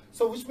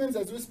 So which means,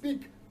 as we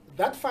speak,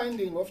 that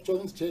finding of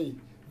Jones J,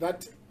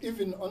 that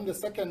even on the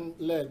second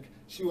leg,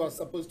 she was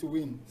supposed to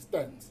win,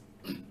 stands.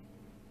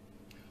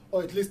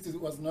 Or at least it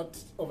was not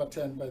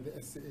overturned by the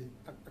SCA.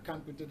 I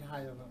can't put it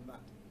higher than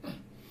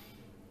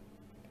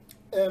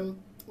that.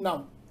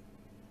 Now,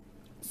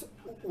 so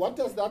what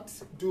does that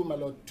do, my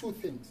lord? Two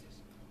things.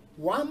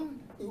 One,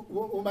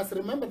 we must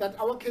remember that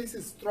our case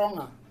is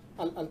stronger.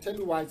 I'll tell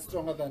you why it's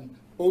stronger than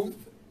both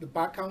the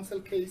Bar Council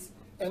case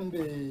and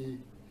the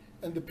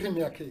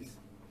Premier case.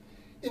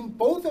 In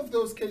both of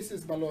those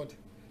cases, my lord,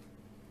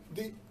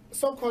 the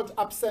so-called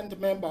absent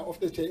member of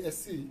the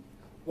JSC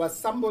was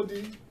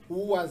somebody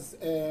who was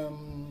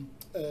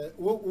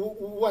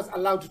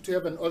allowed to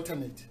have an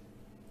alternate.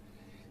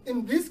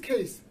 In this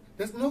case,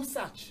 there's no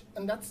such,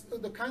 and that's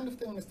the kind of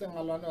thing Mr.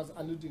 Ngalwana was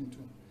alluding to.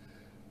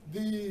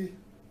 The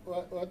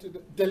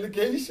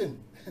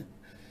delegation,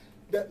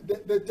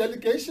 the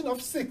delegation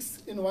of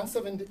 6 in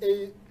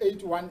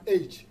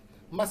 178(1)H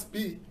must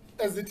be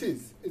as it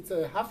is. It's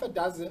a half a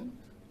dozen,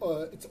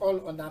 or it's all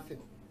or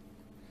nothing.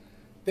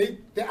 They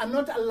are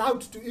not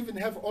allowed to even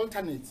have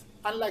alternates,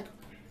 unlike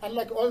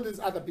all these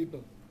other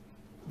people.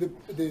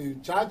 The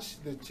judge,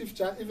 the chief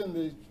judge, even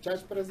the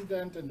judge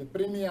president and the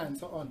premier and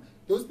so on,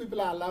 those people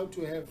are allowed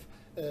to have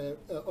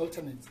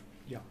alternates.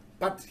 Yeah.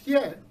 But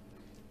here,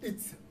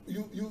 it's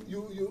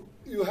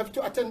you have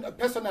to attend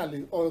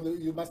personally, or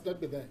you must not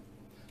be there.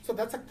 So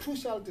that's a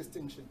crucial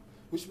distinction,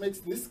 which makes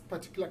this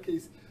particular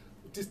case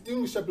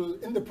distinguishable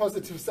in the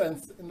positive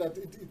sense, in that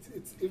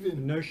it's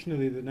even...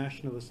 Notionally, the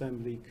National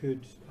Assembly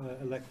could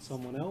elect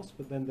someone else,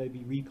 but then they'd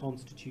be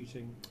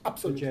reconstituting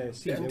absolutely the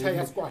JSC. the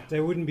entire squad. They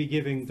wouldn't be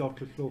giving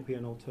Dr Hlophe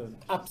an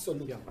alternative.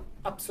 Absolutely, yeah.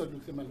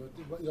 Absolutely, my lord.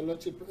 Your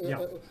lordship,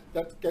 yeah.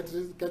 That gets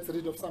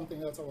rid of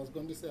something else I was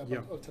going to say about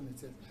yeah.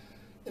 alternates.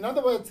 In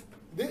other words,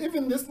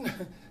 even this,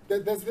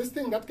 there's this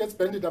thing that gets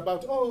bandied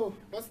about, oh,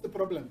 what's the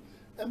problem?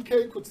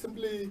 MK could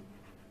simply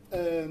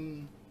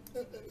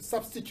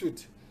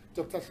substitute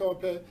Dr.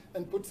 Hlophe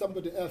and put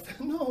somebody else.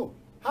 No.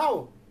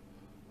 How?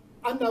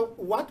 Under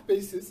what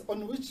basis?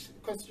 On which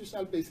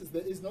constitutional basis?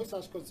 There is no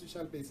such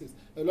constitutional basis.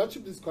 The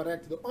lordship is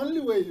correct. The only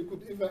way you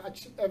could ever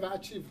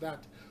achieve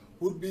that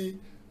would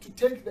be to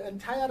take the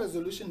entire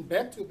resolution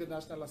back to the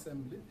National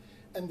Assembly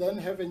and then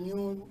have a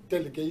new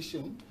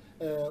delegation,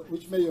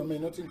 which may or may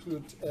not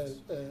include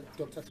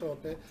Dr.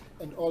 Hlophe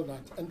and all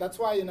that. And that's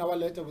why in our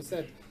letter we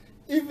said,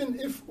 even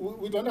if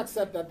we don't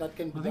accept that that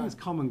can be done. I think it's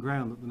common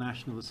ground that the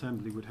National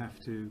Assembly would have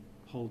to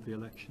hold the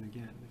election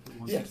again if it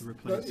wanted to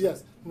replace it.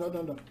 Yes, no.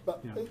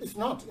 But it's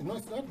not. No,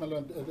 it's not, my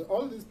lord.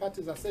 All these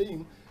parties are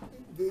saying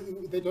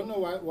they don't know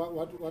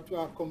what we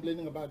are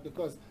complaining about,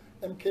 because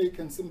MK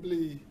can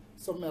simply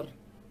somewhere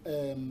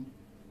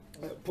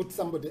put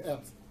somebody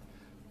else.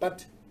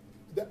 But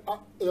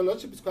your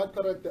lordship is quite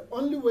correct. The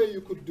only way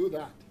you could do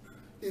that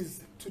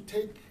is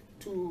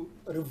to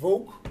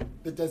revoke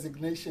the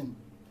designation.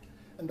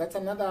 And that's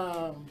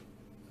another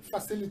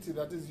facility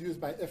that is used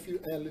by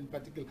FUL in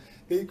particular.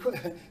 They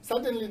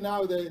suddenly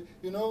now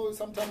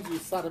sometimes you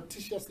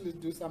surreptitiously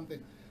do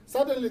something.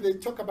 Suddenly they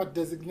talk about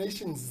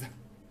designations.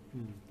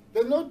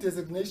 There are no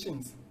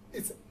designations.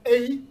 It's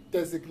a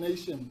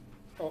designation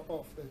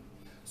of the.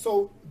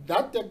 So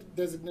that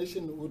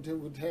designation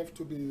would have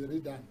to be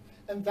redone.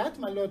 And that,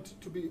 my lord,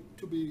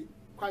 to be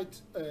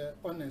quite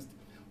honest,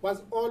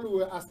 was all we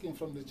were asking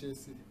from the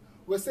JSC.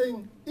 We're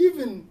saying,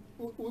 even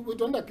we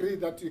don't agree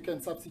that you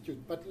can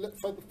substitute, but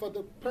for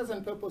the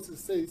present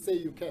purposes, say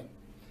you can.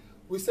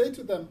 We say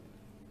to them,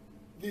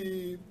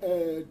 the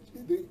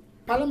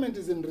Parliament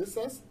is in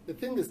recess. The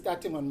thing is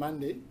starting on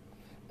Monday,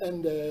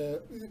 and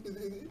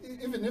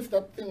even if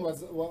that thing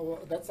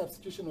that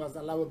substitution was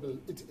allowable,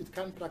 it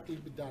can't practically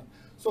be done.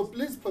 So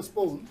please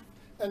postpone,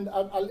 and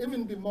I'll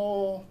even be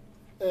more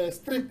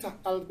strict.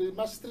 I'll be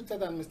much stricter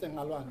than Mr.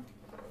 Ngalwana.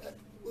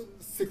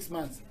 6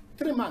 months,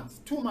 3 months,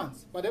 2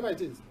 months, whatever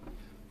it is.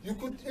 You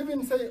could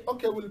even say,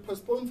 okay, we'll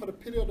postpone for a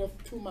period of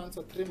 2 months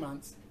or 3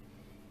 months.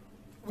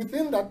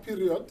 Within that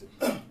period,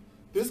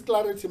 this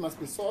clarity must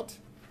be sought.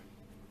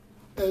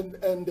 And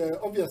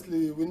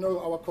obviously, we know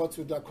our courts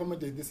would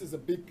accommodate. This is a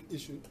big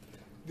issue.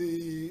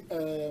 The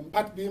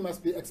Part B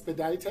must be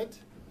expedited.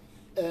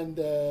 And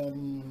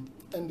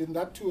in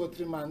that 2 or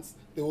 3 months,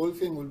 the whole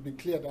thing will be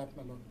cleared up,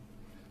 my lord.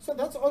 So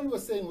that's all we're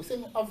saying. We're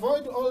saying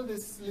avoid all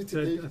this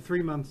litigation. So a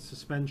 3-month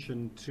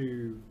suspension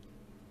to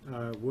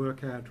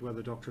work out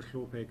whether Dr.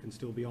 Hlophe can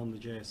still be on the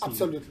JSC.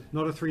 Absolutely.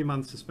 Not a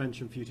 3-month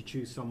suspension for you to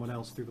choose someone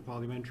else through the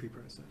parliamentary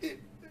process.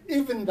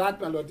 Even that,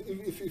 my lord,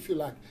 if you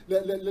like.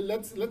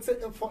 Let's say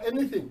for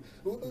anything.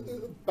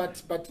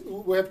 But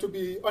we have to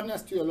be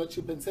honest to your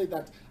lordship and say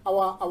that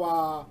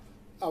our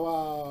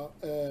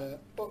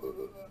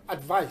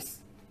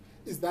advice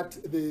is that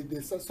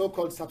the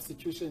so-called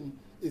substitution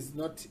is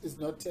not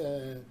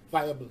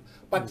viable.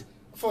 But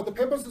for the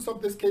purposes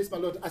of this case, my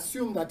lord,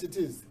 assume that it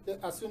is.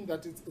 Assume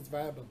that it's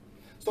viable.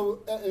 So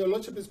your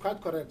lordship is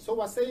quite correct. So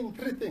we're saying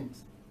three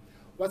things.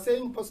 We're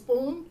saying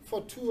postpone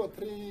for 2 or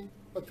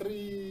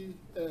 3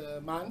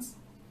 months,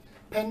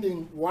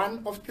 pending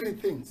one of three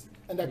things.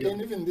 And again,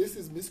 even this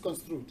is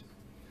misconstrued.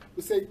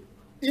 We say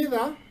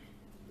either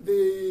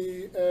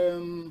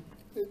and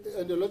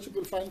the lordship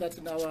will find that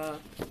in our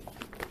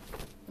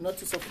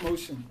notice of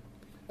motion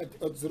at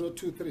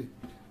 023.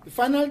 The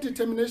final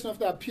determination of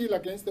the appeal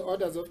against the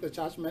orders of the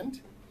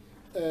judgment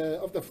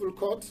of the full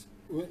court,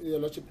 your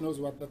lordship knows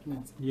what that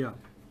means. Yeah.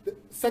 The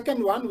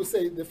second one, we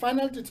say the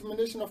final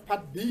determination of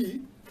Part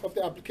B of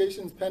the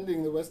applications pending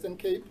in the Western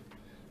Cape.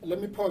 Let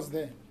me pause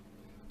there.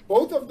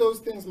 Both of those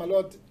things, my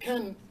lord,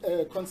 can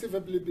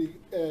conceivably be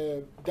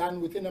done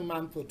within a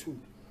month or two.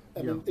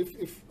 I mean,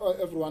 if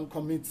everyone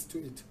commits to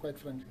it, quite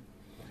frankly.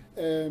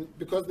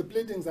 Because the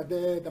pleadings are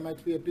there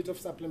might be a bit of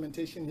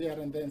supplementation here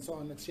and there and so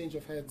on, exchange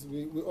of heads.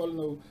 We all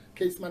know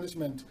case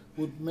management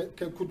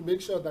could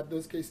make sure that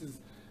those cases,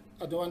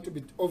 I don't want to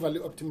be overly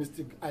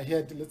optimistic, I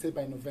heard, let's say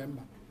by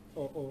November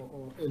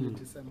or early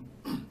December.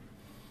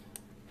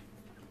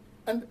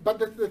 But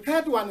the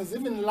third one is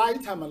even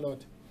lighter, my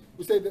lord.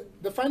 We say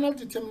the final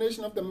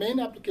determination of the main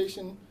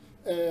application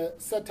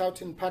set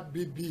out in Part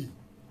BB.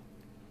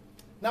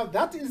 Now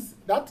that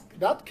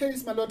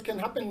case, my lord, can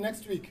happen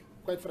next week,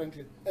 quite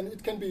frankly, and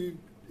it can be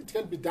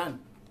done,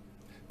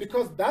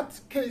 because that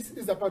case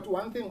is about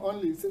one thing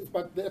only. It's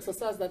about the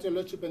exercise that your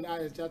lordship and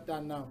I have just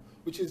done now,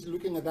 which is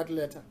looking at that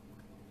letter.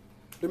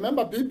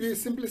 Remember, BB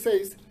simply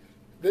says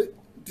the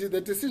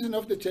decision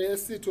of the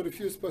JSC to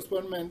refuse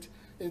postponement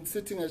in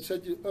sitting as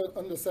scheduled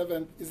on the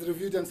 7th is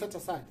reviewed and set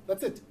aside.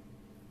 That's it.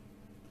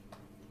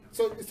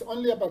 So it's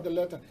only about the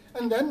letter.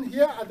 And then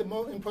here are the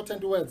more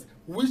important words,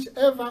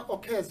 whichever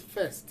occurs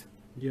first.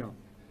 Yeah.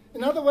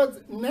 In other words,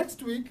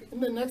 next week, in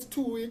the next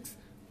 2 weeks,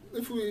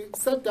 if we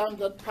set down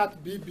that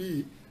Part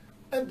BB,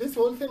 and this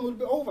whole thing will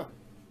be over.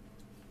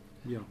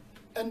 Yeah.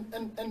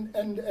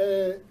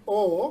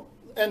 Or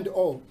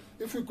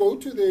if we go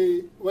to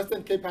the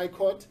Western Cape High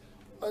Court,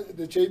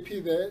 the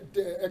JP there,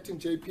 the acting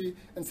JP,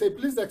 and say,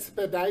 please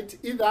expedite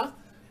either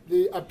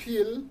the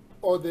appeal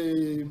or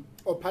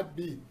Part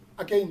B.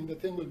 Again, the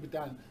thing will be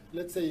done,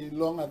 let's say,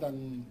 longer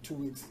than 2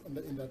 weeks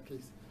in that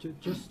case.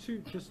 Just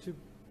to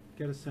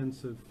get a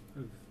sense of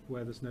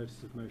where this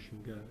notice of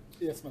motion goes.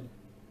 Yes, madam.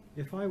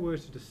 If I were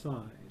to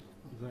decide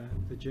that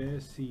the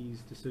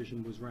JSC's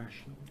decision was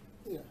rational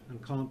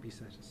and can't be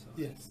set aside,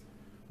 yes,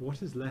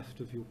 what is left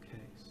of your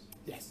case?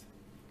 Yes.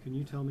 Can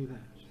you tell me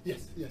that?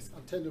 Yes,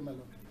 I'll tell you, my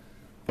lord.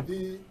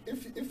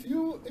 If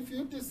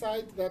you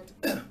decide that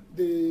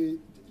the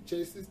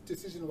JSC's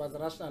decision was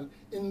rational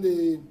in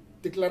the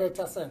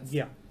declarator sense.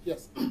 Yeah.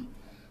 Yes.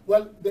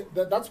 Well,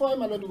 that's why,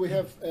 my lord, we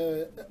have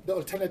the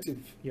alternative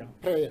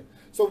prayer.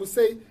 So we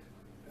say.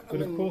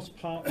 But of course,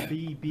 Part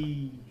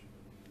BB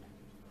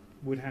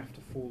would have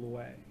to fall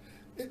away.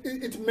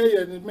 It may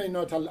and it may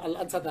not. I'll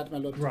answer that, my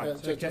lord. Right.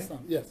 Okay. Just now.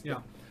 Yes.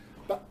 Yeah.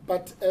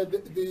 But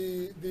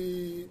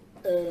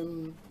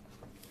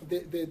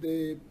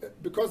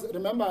because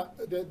remember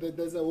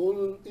there's a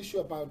whole issue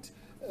about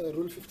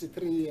Rule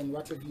 53 and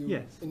what have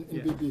you in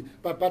BB.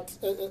 But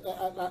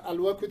I'll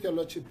work with your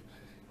lordship.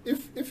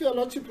 If your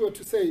lordship were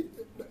to say,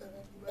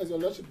 as your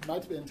lordship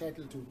might be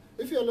entitled to,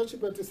 if your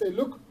lordship were to say,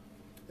 look,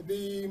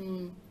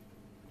 the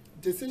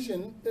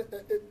decision,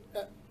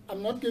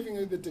 I'm not giving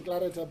you the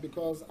declarator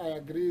because I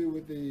agree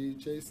with the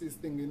JSC's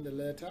thing in the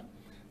letter.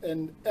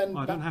 And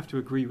I don't have to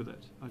agree with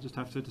it. I just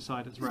have to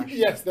decide it's rational.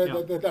 Yes,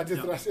 that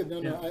is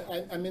rational.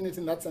 No, I mean it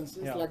in that sense.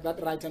 It's like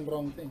that right and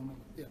wrong thing.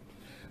 Yeah.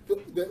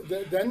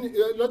 Then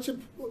your lordship,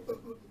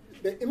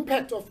 the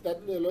impact of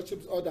that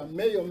lordship's order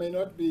may or may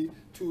not be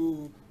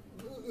to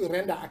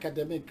render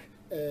academic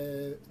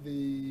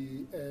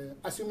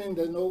assuming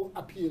there are no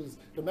appeals.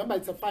 Remember,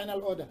 it's a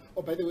final order.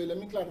 Oh, by the way, let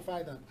me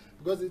clarify that,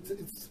 because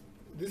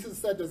this is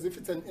said as if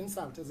it's an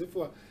insult, as if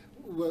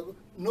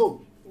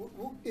no,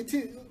 it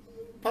is.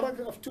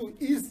 Paragraph 2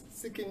 is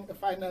seeking a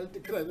final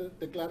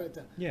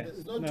declarator. Yes.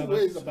 There's no two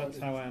ways about it.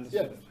 That's how I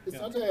understood it. It's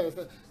not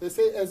they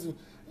say, as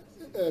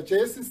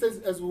JSC says,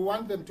 as we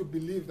want them to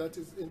believe that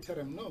is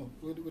interim. No,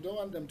 we don't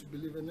want them to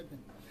believe anything.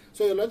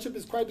 So your lordship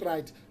is quite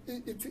right.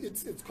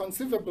 It's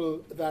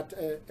conceivable that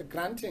a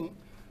granting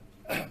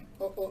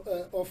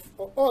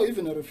or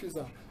even a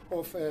refusal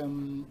of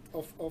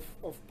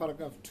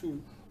paragraph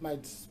 2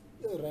 might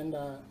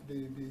render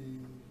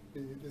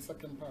the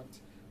second part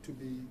to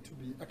be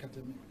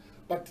academic.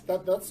 But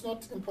that's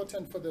not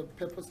important for the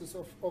purposes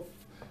of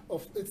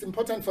it's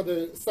important for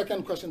the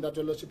second question that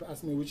your lordship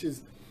asked me, which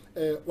is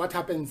what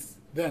happens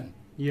then.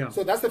 Yeah.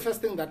 So that's the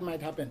first thing that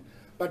might happen.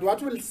 But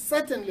what will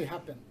certainly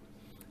happen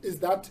is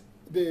that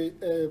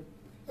the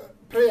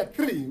prayer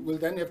 3 will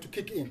then have to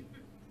kick in.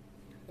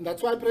 And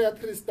that's why prayer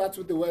 3 starts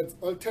with the words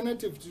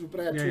alternative to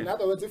prayer 2. In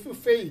other words, if you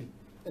fail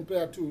in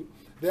prayer 2,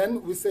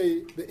 then we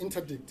say the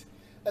interdict.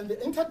 And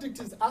the interdict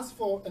is asked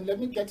for, and let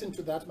me get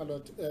into that, my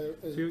lord.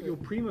 So your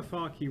prima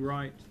facie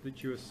right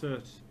that you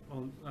assert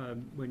on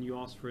when you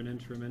ask for an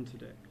interim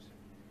interdict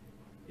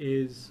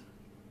is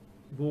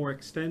more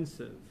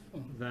extensive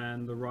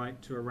than the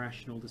right to a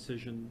rational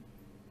decision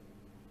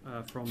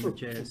from the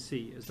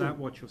JSC. Is that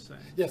what you're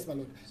saying? Yes, my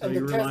lord. So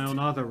you rely on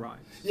other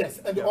rights? Yes,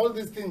 and all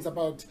these things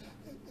about,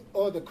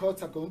 the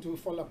courts are going to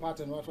fall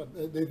apart and what,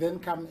 they then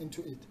come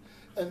into it.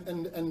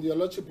 And your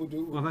lordship would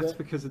do. Well, that's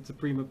because it's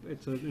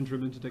an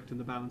interim interdict, and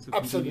the balance of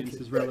absolutely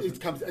convenience is relevant. It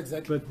comes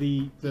exactly. But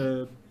the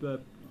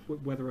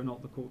whether or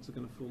not the courts are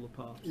going to fall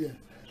apart. Yeah.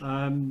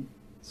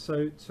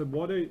 So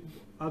what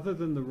other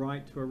than the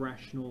right to a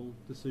rational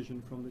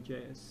decision from the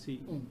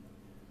JSC,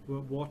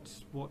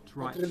 what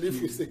rights?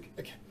 Relief we seek.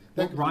 Okay.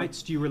 What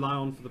rights do you rely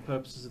on for the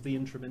purposes of the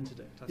interim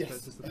interdict? I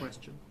suppose is the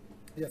question.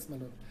 Yes, my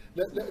lord.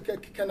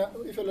 Can I,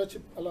 if your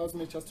lordship allows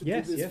me just to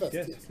do this first?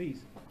 Yes,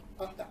 please.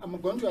 I'm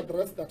going to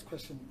address that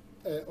question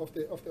of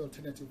the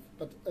alternative,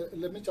 but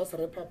let me just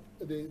wrap up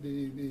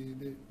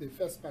the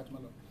first part, my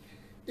lord.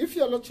 If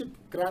your lordship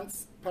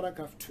grants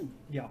paragraph 2,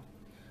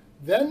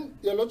 then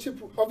your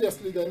lordship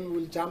obviously then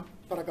will jump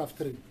paragraph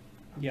 3.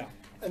 Yeah.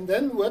 And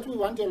then what we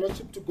want your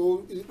lordship to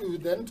go, we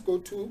then go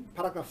to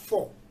paragraph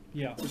 4,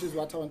 which is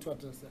what I want to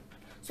address there.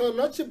 So your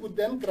lordship would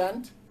then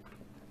grant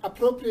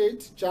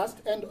appropriate,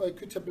 just, and or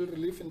equitable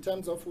relief in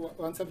terms of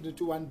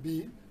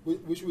 172(1)(b,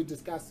 which we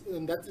discussed,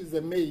 and that is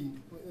the May,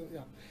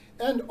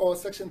 and or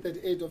section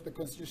 38 of the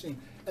Constitution.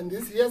 And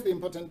here's the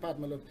important part,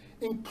 my lord,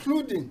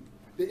 including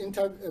the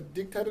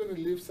interdictory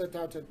relief set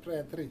out at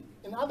prayer 3.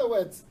 In other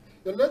words,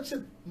 your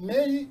lordship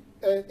may,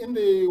 in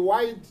the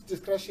wide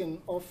discretion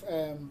of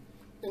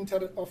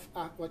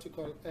what you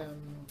call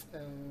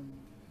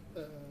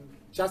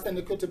just and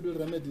equitable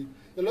remedy,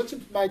 your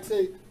lordship might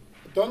say,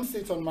 don't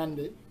sit on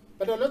Monday.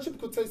 But the lordship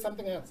could say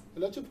something else.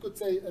 The lordship could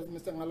say, as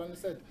Mr. Ngalani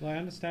said. Well, I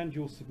understand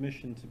your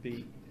submission to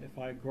be, if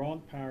I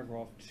grant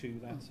paragraph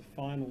 2, that's a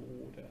final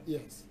order.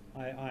 Yes.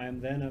 I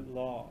am then at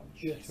large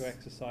to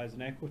exercise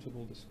an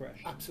equitable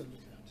discretion. Absolutely.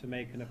 To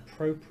make an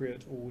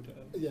appropriate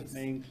order that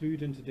may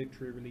include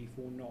interdictory relief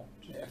or not.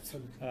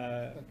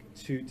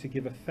 Absolutely. To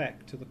give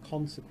effect to the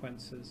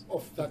consequences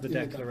of the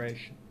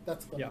declaration.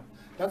 That's correct.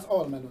 That's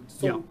all, my lord.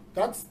 So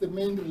that's the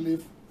main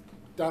relief.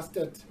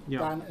 Dusted,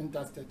 done and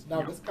dusted.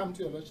 Now let's come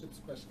to your lordship's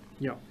question.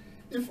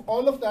 If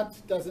all of that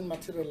doesn't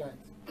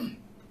materialize,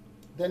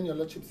 then your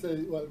lordship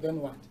say, well,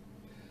 then what?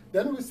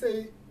 Then we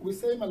say,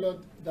 my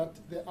lord, that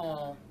there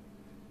are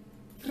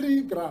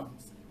 3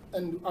 grounds,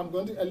 and I'm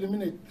going to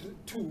eliminate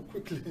 2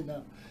 quickly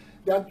now.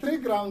 There are 3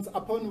 grounds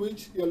upon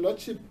which your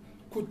lordship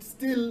could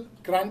still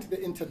grant the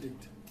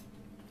interdict.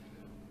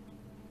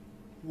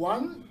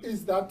 One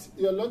is that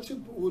your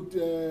lordship would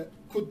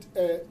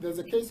there's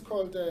a case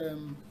called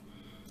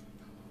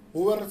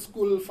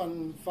Hoërskool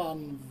van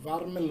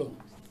Warmelo.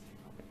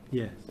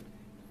 Yes.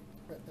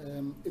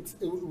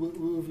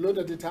 We've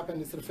loaded it up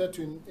and it's referred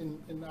to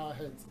in our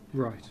heads.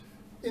 Right.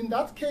 In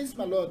that case,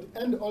 my lord,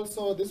 and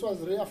also this was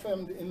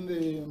reaffirmed in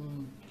the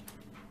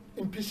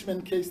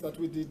impeachment case that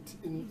we did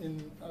I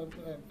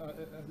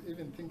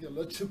even think your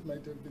lordship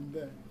might have been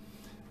there.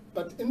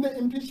 But in the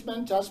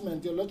impeachment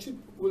judgment, your lordship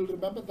will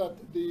remember that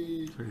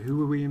the... So who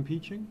were we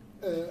impeaching?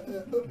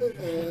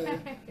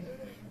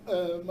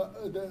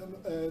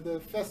 The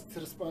first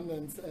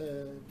respondent's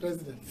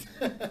president.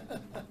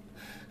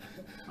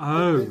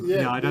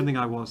 I don't think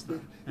I was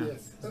there.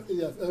 Yes,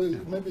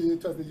 maybe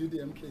it was the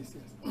UDM case,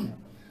 yes.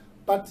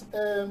 But,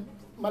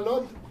 my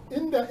lord,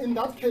 in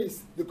that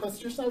case, the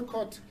Constitutional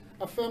Court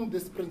affirmed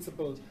this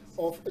principle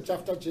of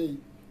Chapter J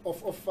of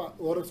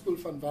Hoërskool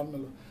van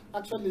Warmelo.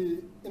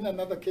 Actually, in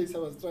another case, I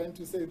was trying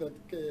to say that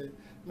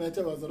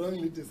matter was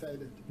wrongly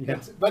decided,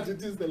 but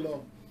it is the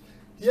law.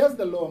 Here's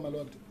the law, my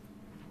lord.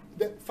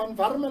 Van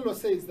Warmelo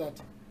says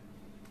that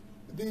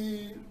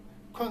the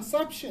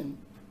conception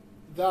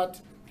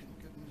that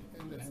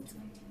in the hands.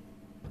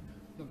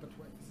 No, but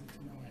why is it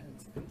in our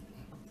hands?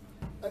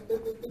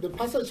 The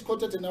passage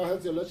quoted in our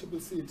hands, your lordship will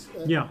see it.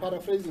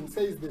 Paraphrasing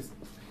says this: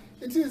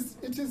 it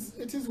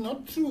is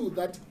not true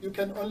that you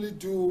can only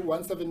do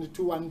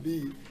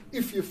 172(1)(b)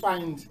 if you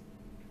find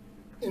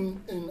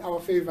in our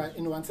favor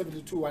in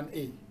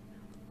 172(1)(a).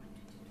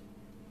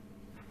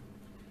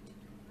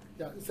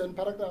 Yeah, it's in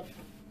paragraph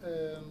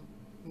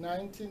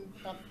 19,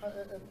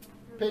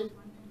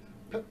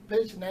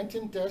 page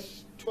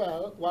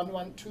 19-12,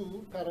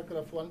 112,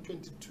 paragraph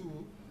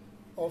 122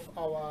 of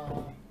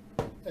our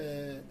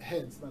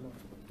heads, my lord.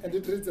 And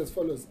it reads as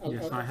follows.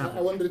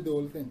 I won't read the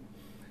whole thing.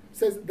 It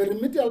says, the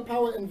remedial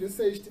power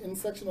envisaged in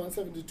section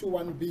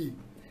 172(1)(b)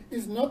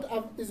 is not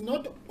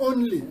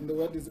only, and the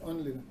word is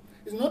only,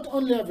 is not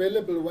only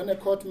available when a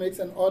court makes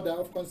an order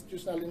of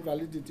constitutional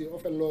invalidity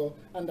of a law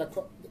under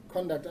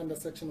conduct under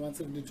section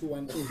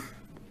 172(1)(a).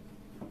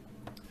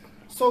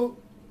 So,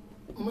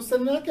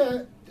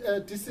 Musanaka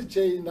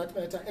DCJ in that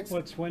matter... Well,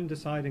 it's when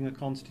deciding a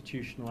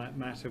constitutional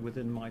matter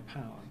within my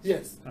power.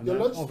 Yes. And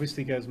that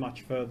obviously goes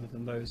much further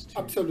than those two.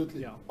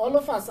 Absolutely. Yeah. All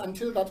of us,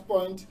 until that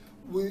point,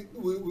 we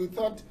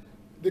thought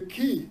the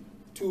key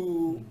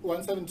to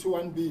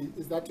 1721B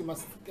is that you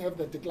must have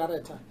the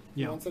declarator,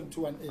 Yeah.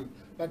 1721A.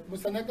 But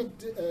Musanaka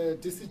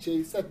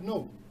DCJ said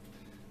no.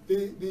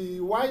 The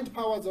wide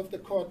powers of the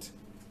court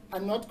are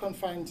not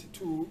confined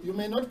to, you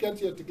may not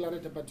get your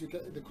declarator, but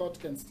the court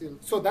can still.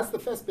 So that's the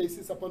first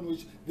basis upon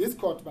which this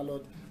court, my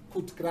lord,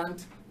 could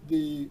grant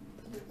the,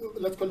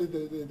 let's call it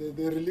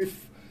the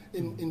relief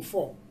in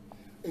four,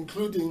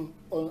 including,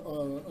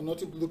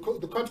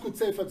 the court could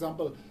say, for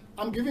example,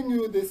 I'm giving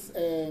you this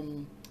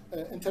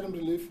interim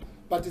relief,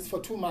 but it's for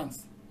 2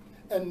 months.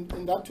 And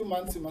in that 2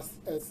 months, you must,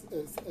 as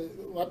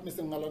what Mr.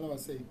 Ngalana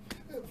was saying,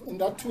 in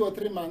that 2 or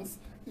 3 months,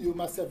 you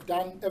must have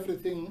done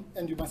everything,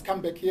 and you must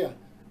come back here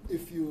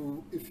if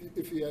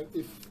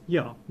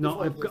yeah. No,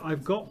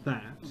 I've got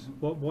that.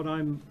 What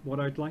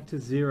I'd like to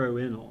zero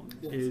in on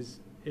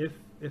is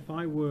if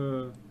I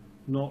were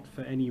not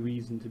for any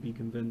reason to be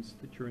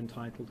convinced that you're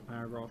entitled to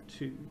paragraph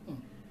 2.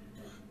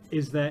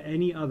 Is there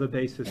any other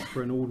basis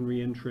for an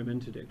ordinary interim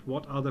interdict?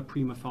 What other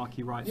prima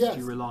facie rights do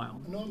you rely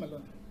on? No, my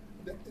lord.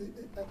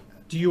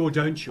 Do you or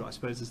don't you, I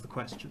suppose, is the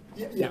question.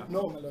 Yeah.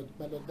 No, my lord.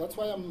 That's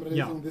why I'm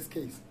raising this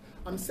case.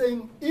 I'm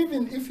saying,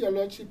 even if your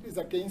lordship is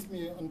against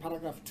me on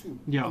paragraph 2,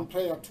 on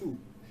prayer 2,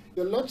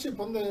 your lordship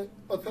on the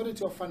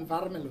authority of Van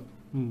Varmelo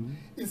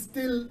is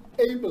still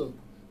able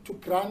to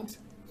grant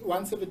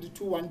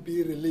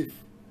 172.1b relief.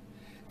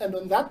 And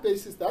on that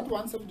basis, that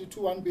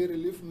 172.1b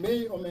relief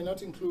may or may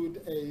not include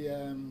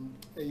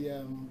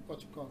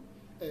what you call,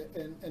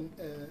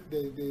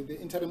 the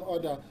interim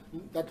order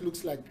that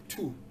looks like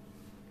 2.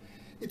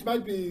 It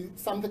might be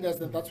something else.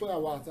 That's where I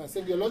was. I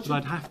said, your lordship.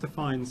 But I'd have to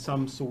find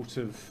some sort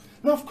of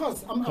no, of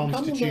course, I'm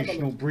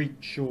constitutional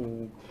breach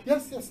or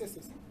yes.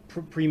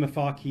 Prima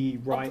facie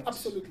right.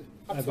 Absolutely.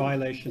 A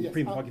violation, yes.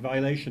 prima facie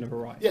violation of a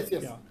right. Yes.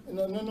 Yeah.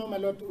 No, my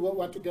lord,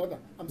 we're together.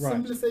 I'm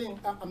simply saying,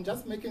 I'm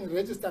just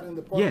registering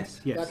the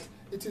point that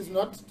it is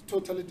not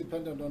totally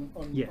dependent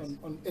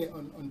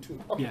on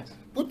 2. Okay. Yes.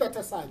 Put that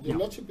aside. Your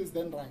lordship is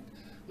then right.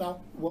 Now,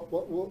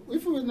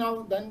 if we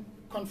now then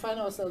confine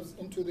ourselves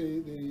into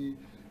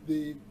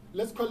the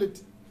let's call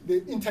it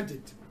the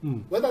interdict,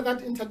 whether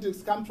that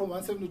interdict comes from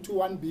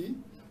 172.1b,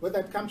 whether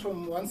it comes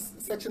from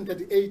section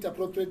 38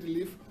 appropriate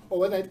relief, or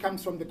whether it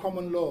comes from the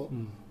common law,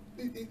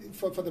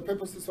 for the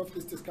purposes of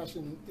this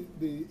discussion,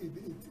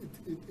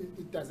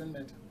 it doesn't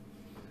matter.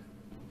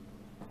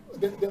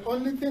 The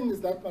only thing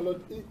is that, my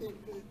lord,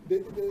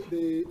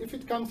 if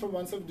it comes from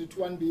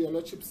 172.1b, your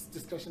lordship's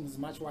discretion is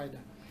much wider.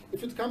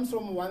 If it comes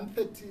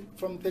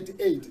from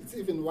 38, it's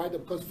even wider,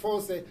 because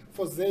Forze,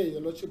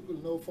 your lordship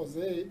will know,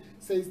 Forze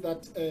says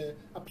that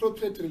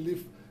appropriate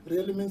relief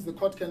really means the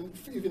court can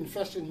even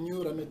fashion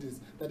new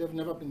remedies that have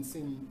never been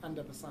seen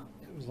under the sun.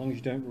 As long as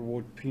you don't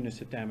reward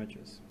punitive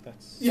damages.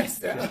 That's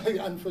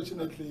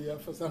unfortunately,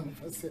 for some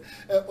of us.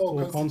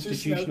 Or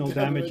constitutional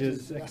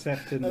damages,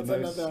 except in the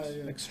most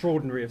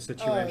extraordinary of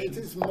situations.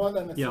 It is more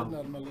than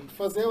extraordinary, my lord.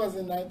 Forze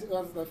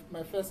was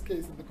my first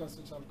case in the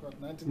Constitutional Court,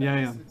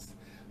 1996.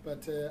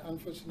 But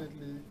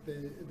unfortunately,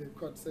 the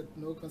court said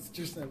no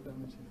constitutional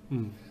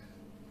damages.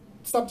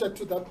 Subject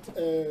to that,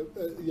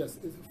 yes,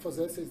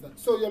 Forze says that.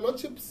 So your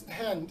lordship's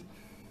hand,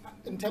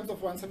 in terms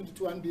of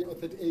 172.1b or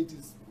 38,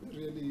 is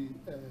really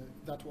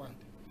that wide.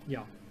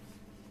 Yeah.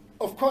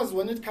 Of course,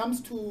 when it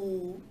comes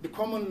to the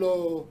common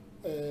law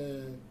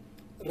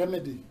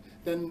remedy,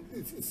 then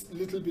it's a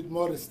little bit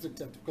more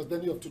restricted, because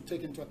then you have to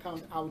take into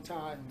account outer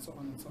and so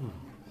on and so on.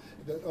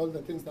 All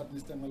the things that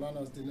Mr. Ngalana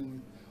was dealing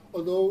with.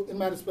 Although, in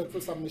my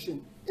respectful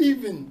submission,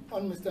 even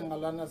on Mr.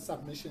 Ngalana's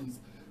submissions,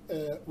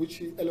 which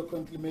he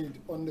eloquently made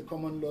on the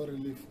common law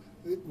relief,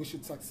 we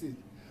should succeed.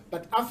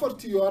 But a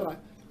fortiori,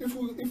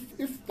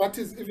 if that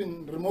is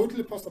even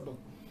remotely possible,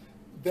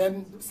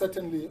 then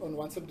certainly on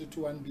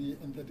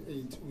 172.1b and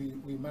 38,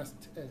 we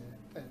must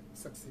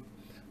succeed.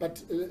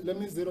 But let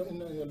me zero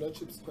in on your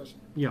lordship's question.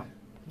 Yeah.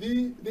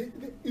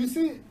 You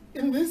see,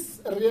 in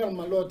this realm,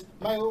 my lord,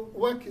 my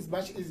work is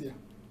much easier.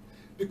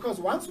 Because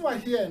once we are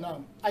here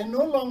now, I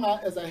no longer,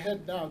 as I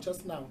heard now,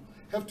 just now,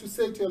 have to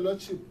say to your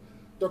lordship,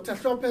 Dr.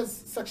 Hlophe's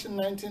Section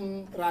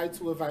 19 rights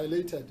were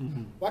violated.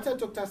 What are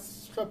Dr.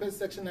 Hlophe's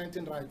Section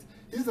 19 rights?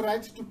 His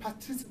right to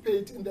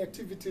participate in the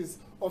activities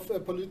of a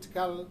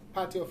political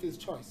party of his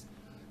choice.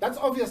 That's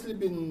obviously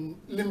been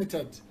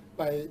limited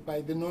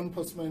by the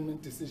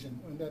non-postponement decision,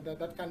 and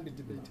that can be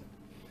debated.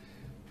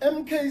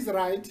 MK's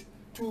right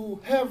to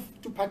have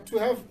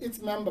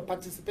its member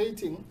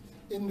participating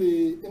in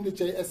the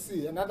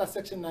JSC, another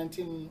Section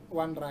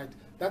 19(1) right,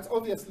 that's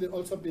obviously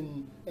also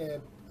been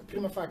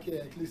prima facie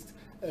at least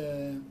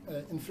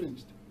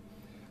infringed.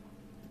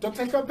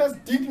 Dr. Hlophe's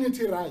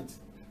dignity right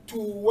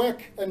to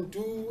work and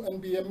do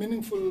and be a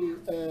meaningful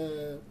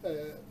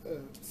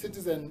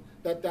citizen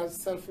that does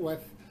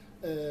self-worth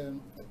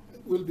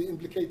will be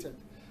implicated.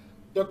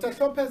 Dr.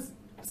 Hlophe's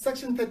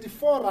Section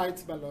 34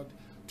 rights, my lord,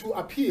 to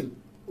appeal,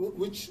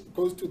 which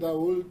goes to the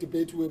whole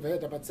debate we've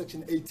had about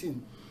Section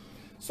 18.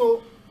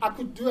 So I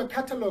could do a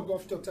catalogue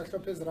of Dr.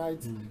 Hlophe's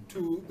rights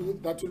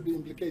that will be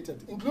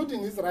implicated,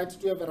 including his right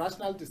to have a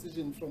rational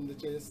decision from the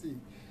JSC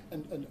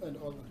and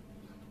all that.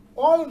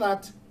 All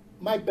that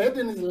my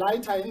burden is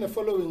lighter in the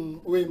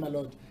following way, my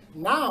lord.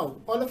 Now,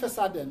 all of a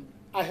sudden,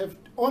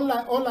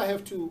 all I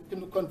have to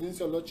convince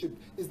your lordship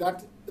is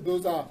that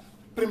those are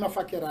prima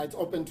facie rights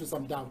open to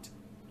some doubt.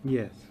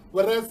 Yes.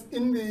 Whereas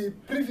in the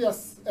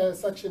previous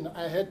section,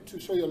 I had to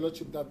show your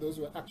lordship that those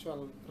were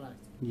actual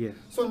rights. Yes.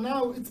 So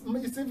now it's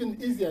even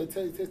easier.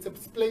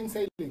 It's plain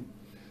sailing,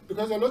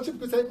 because your lordship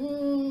could say,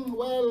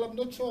 well, I'm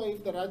not sure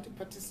if the right to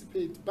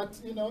participate, but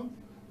you know,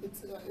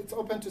 it's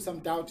open to some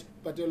doubt.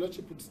 But your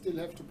lordship would still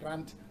have to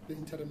grant the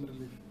interim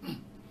relief.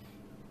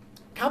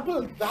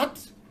 Couple that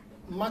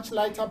much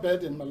lighter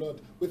burden, my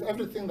lord, with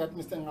everything that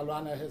Mr.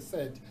 Ngalwana has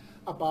said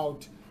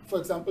about, for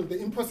example, the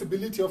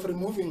impossibility of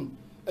removing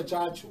a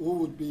judge who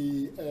would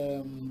be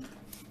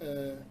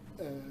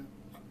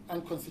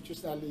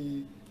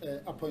unconstitutionally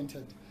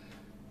appointed.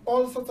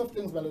 All sorts of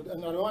things, my lord,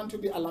 and I don't want to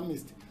be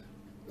alarmist.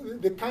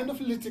 The kind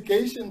of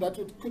litigation that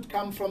could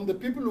come from the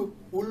people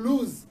who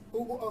lose,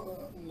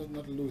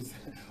 not lose,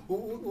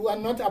 who are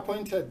not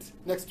appointed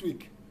next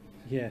week.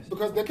 Yes.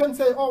 Because they can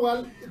say, oh,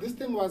 well, this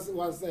thing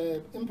was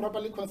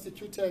improperly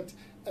constituted,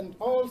 and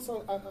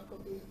also,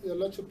 your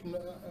lordship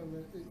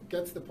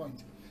gets the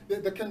point.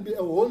 There can be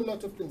a whole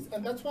lot of things.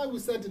 And that's why we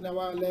said in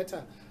our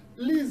letter,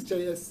 please,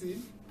 JSC,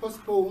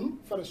 postpone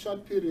for a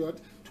short period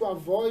to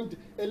avoid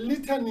a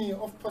litany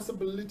of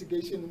possible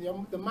litigation.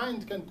 The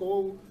mind can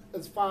go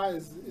as far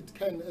as it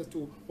can as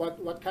to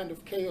what kind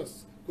of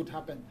chaos could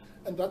happen.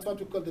 And that's what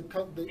we call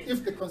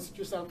if the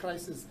constitutional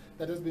crisis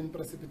that has been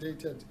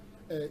precipitated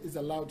is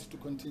allowed to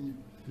continue.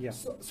 Yeah.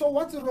 So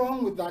what's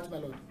wrong with that, my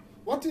lord?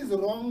 What is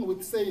wrong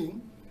with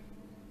saying,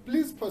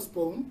 please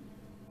postpone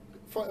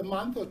for a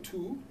month or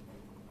two,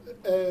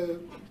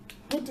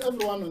 put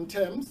everyone on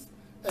terms,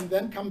 and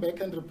then come back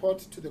and report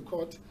to the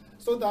court,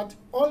 so that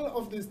all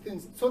of these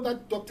things, so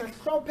that Dr.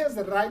 Hlophe's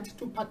right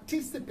to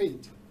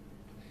participate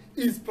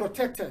is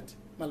protected,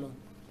 my lord.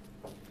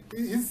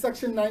 His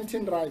Section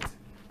 19 right.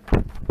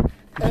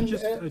 And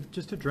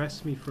just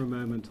address me for a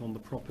moment on the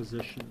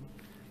proposition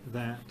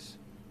that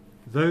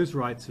those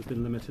rights have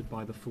been limited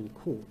by the full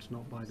court,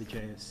 not by the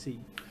JSC.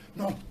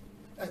 No.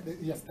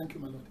 Yes, thank you,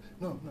 my lord.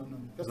 No.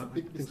 That's a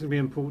big mistake. It's going to be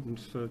important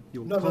for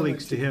your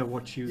colleagues to hear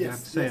what you have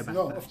to say about that.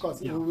 No, of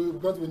course,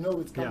 because we know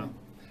it's coming.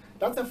 Yeah.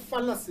 That's a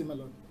fallacy, my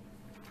lord.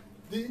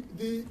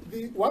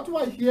 What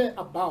we hear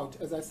about,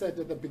 as I said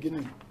at the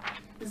beginning,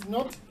 is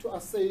not to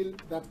assail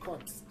that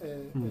court.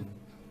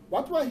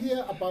 What we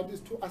hear about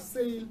is to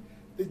assail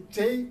the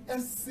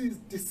JSC's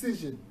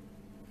decision.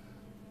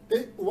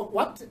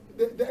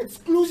 The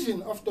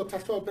exclusion of Dr.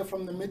 Hlophe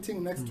from the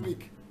meeting next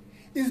week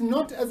is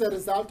not as a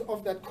result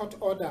of that court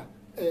order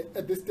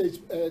at this stage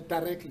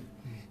directly.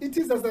 It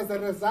is as a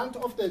result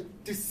of the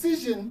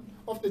decision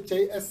of the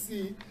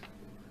JSC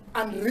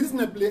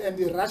unreasonably and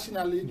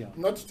irrationally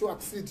not to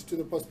accede to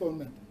the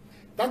postponement.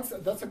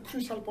 That's a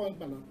crucial point,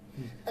 my lord.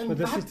 And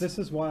but this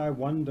is why I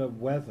wonder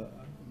whether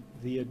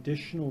the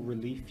additional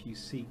relief you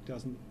seek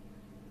doesn't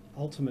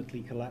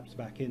ultimately collapse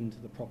back into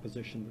the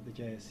proposition that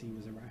the JSC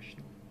was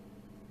irrational.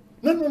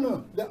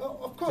 No.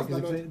 Of course,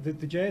 because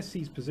the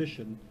JSC's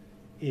position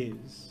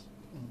is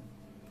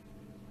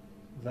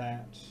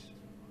that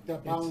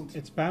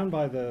it's bound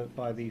by the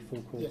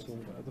full court's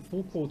order. The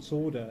full court's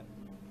order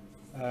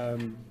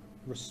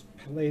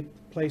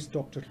placed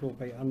Dr.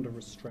 Hlophe under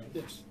restraint.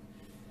 Yes.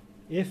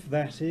 If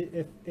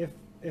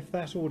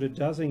that order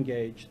does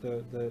engage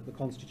the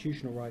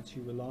constitutional rights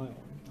you rely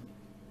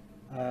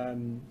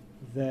on,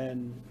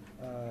 then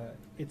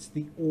it's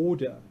the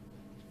order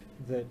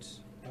that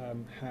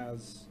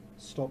has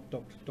stopped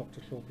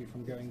Dr. Hlophe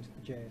from going to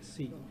the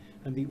JSC,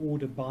 and the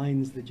order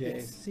binds the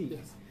JSC.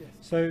 Yes.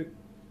 So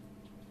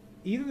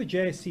either the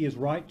JSC is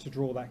right to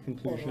draw that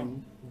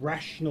conclusion,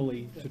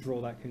 rationally to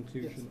draw that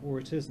conclusion, or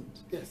it isn't.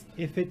 Yes.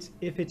 If it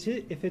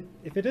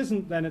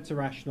isn't, then it's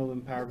irrational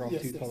and paragraph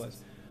 2 follows.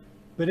 Yes.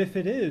 But if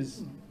it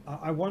is,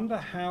 I wonder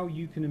how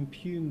you can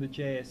impugn the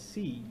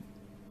JSC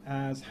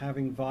as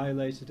having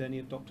violated any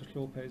of Dr.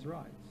 Hlophe's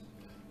rights.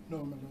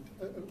 No, my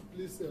lord.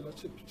 Please, Your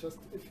Lordship, just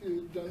if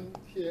you don't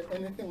hear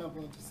anything I'm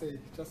going to say,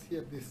 just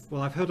hear this.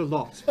 Well, I've heard a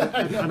lot,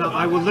 and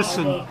I will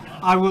listen.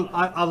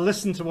 I'll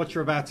listen to what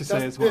you're about to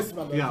say as well. This,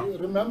 my lord. Yeah.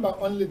 Remember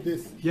only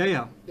this.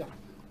 Yeah.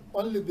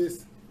 Only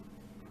this.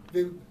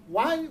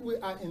 Why we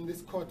are in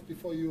this court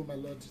before you, my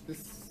lord,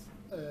 this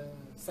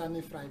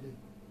sunny Friday,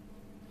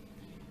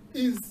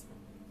 is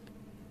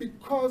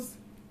because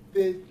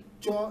the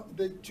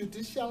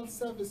Judicial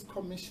Service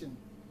Commission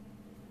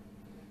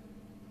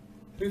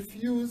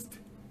refused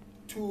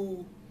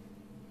to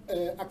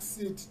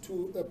accede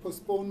to a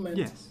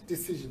postponement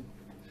decision.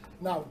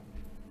 Now,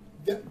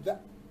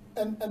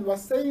 and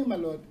was saying, my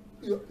lord,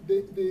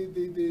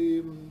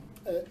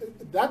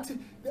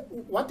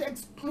 what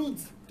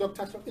excludes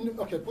Dr. Hlophe,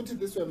 okay, put it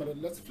this way, my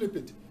lord, let's flip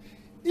it.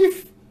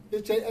 If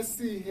the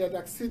JSC had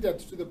acceded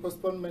to the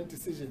postponement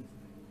decision,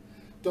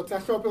 Dr.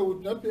 Hlophe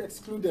would not be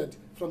excluded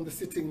from the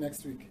sitting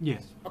next week.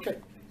 Yes. Okay,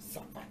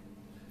 so fine.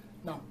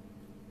 Now,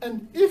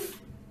 and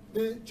if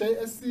the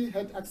JSC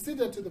had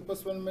acceded to the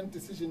postponement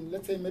decision,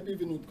 let's say maybe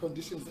even with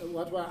conditions,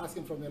 what we're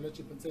asking from your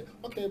lordship, and say,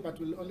 okay, but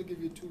we'll only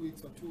give you 2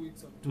 weeks or 2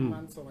 weeks or 2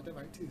 months or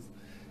whatever it is,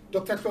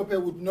 Dr. Hlophe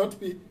would not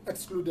be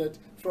excluded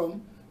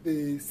from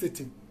the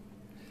sitting.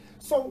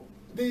 So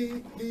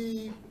the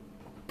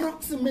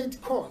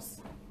proximate cause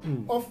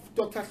of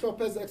Dr.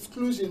 Hlophe's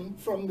exclusion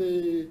from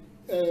the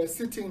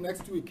sitting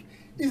next week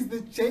is the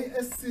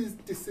JSC's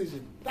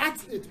decision.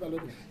 That's it,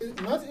 Malone.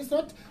 It's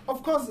not,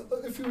 of course,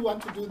 if you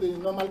want to do the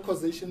normal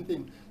causation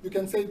thing, you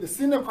can say the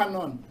sine qua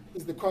non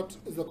is the court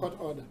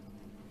order.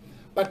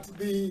 But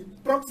the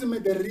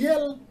proximate, the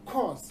real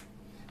cause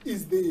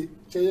is the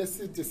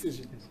JSC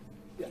decision.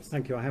 Yes.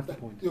 Thank you, I have the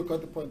point. You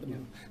got the point. Yeah.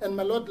 And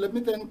my lord, let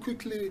me then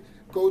quickly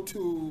go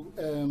to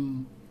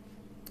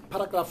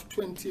paragraph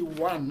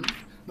 21.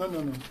 No,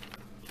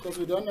 because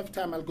we don't have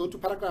time. I'll go to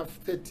paragraph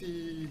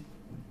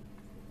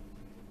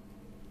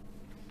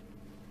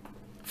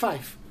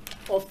 35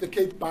 of the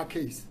Cape Bar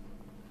case.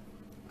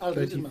 I'll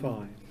read it,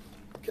 35.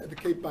 The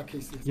Cape Bar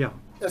case. Yes. Yeah,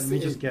 let me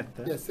SCA. just get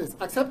there. Yes, yes.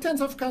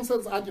 Acceptance of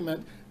counsel's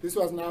argument. This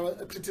was now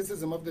a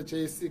criticism of the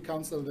JSC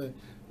council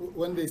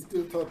when they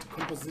still thought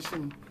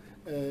composition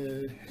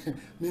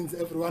means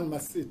everyone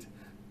must sit.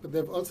 But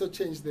they've also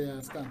changed their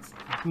stance.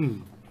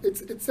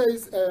 It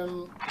says,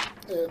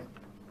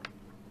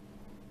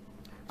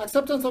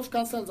 acceptance of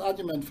counsel's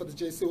argument for the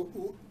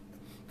JSC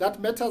that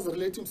matters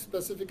relating to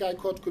specific high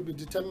court could be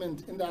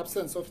determined in the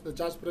absence of the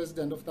judge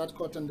president of that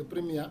court and the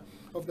premier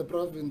of the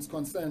province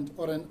concerned,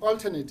 or an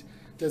alternate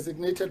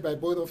designated by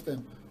both of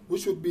them,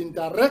 which would be in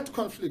direct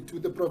conflict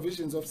with the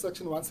provisions of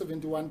section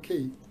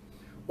 171K.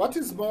 What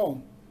is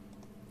more,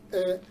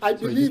 I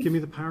believe... Just give me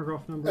the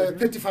paragraph number again.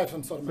 35,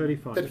 I'm sorry.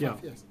 35, yeah.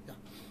 Yes. Yeah.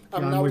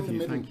 I'm now with in the you,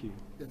 middle. thank you.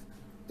 Yes.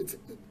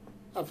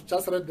 I've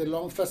just read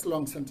the first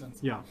long sentence.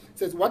 Yeah. It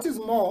says, what is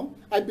more,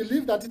 I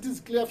believe that it is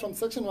clear from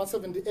section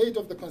 178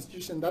 of the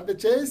Constitution that the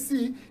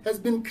JSC has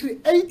been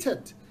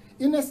created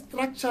in a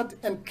structured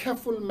and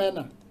careful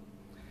manner.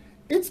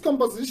 Its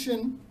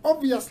composition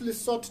obviously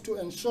sought to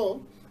ensure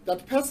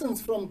that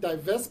persons from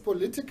diverse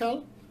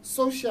political,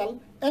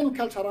 social, and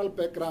cultural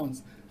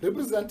backgrounds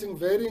representing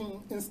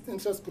varying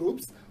interest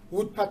groups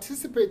would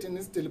participate in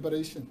its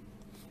deliberation.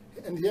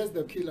 And here's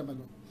the killer, my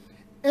lord.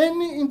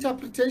 Any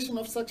interpretation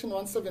of section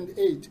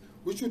 178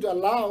 which would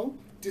allow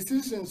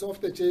decisions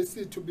of the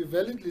JSC to be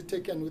validly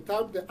taken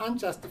without the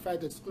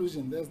unjustified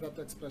exclusion, there's that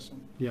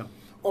expression,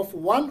 of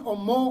one or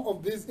more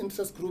of these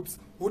interest groups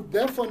would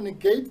therefore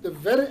negate the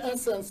very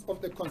essence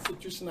of the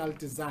constitutional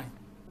design.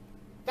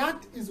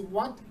 That is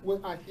what we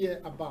are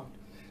here about.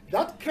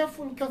 That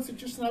careful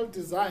constitutional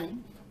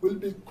design will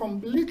be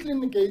completely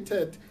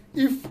negated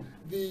if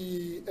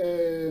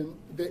there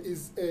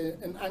is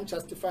an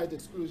unjustified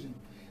exclusion.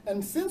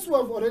 And since we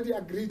have already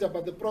agreed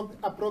about the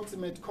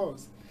approximate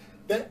cause,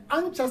 the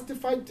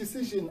unjustified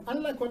decision,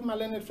 unlike what my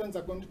learned friends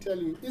are going to tell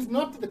you, is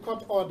not the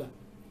court order.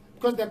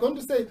 Because they're going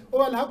to say, oh,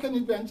 well, how can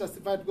it be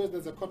unjustified because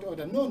there's a court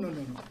order? No.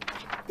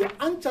 The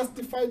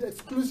unjustified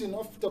exclusion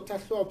of Dr.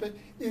 Hlophe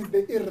is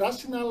the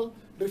irrational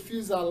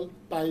refusal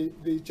by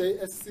the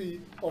JSC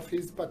of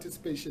his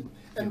participation.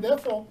 And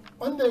therefore,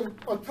 on the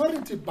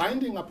authority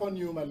binding upon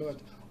you, my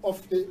lord,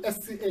 of the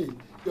SCA,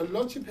 your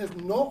lordship has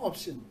no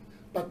option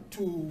but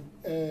to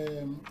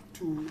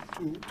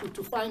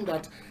find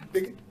that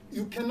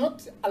you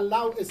cannot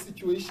allow a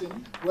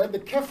situation where the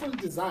careful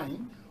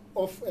design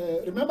of,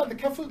 remember the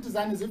careful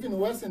design is even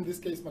worse in this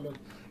case, my lord.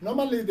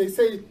 Normally they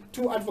say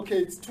 2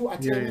 advocates, 2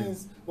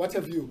 attorneys, what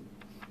have you.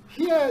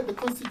 Here the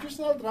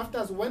constitutional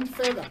drafters went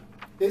further.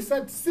 They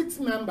said 6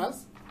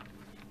 members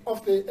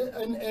of the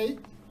NA,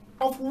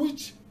 of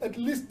which at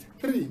least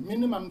 3,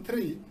 minimum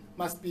 3,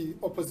 must be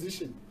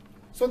opposition.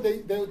 So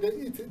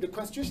the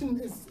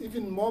Constitution is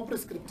even more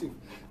prescriptive.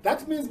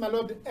 That means, my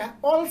lord,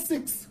 all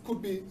 6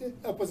 could be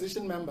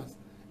opposition members,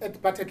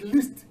 but at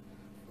least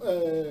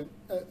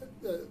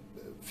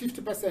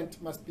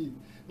 50% must be.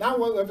 Now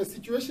we have a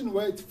situation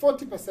where it's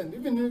 40%,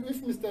 even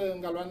if Mr.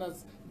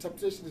 Ngalwana's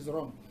interpretation is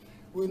wrong.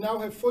 We now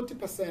have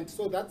 40%,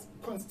 so that's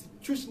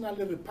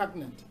constitutionally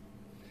repugnant.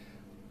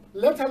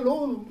 Let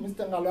alone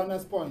Mr.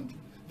 Ngalwana's point,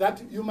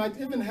 that you might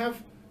even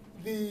have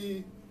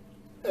the,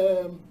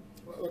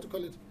 what do you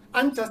call it,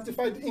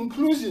 unjustified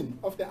inclusion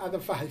of the other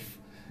 5,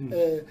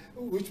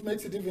 which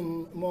makes it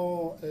even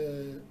more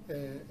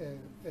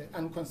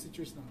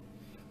unconstitutional.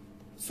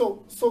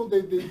 So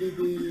the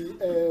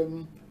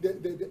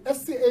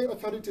SCA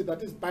authority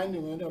that is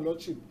binding on your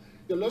lordship,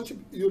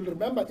 you'll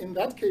remember in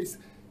that case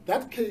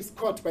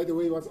court, by the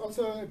way, was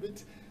also a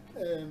bit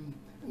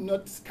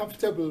not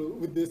comfortable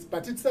with this,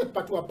 but it said,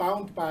 but we're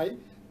bound by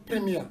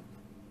Premier.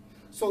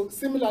 So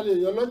similarly,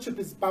 your lordship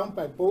is bound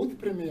by both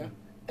Premier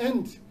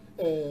and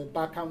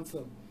Bar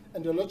Council,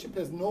 and your lordship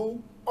has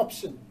no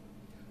option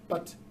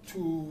but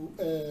to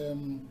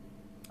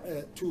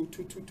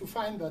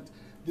find that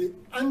the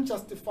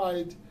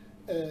unjustified,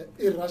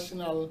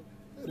 irrational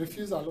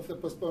refusal of the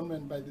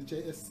postponement by the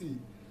JSC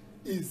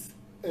is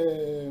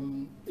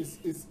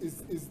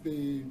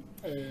the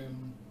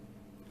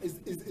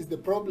is the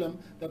problem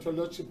that your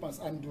Lordship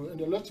must undo. And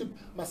your Lordship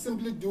must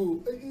simply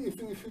do,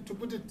 if to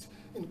put it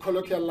in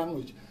colloquial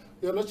language,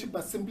 your Lordship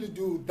must simply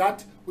do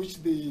that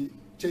which the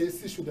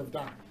JSC should have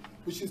done,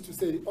 which is to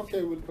say,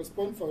 okay, we'll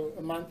postpone for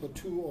a month or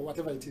two or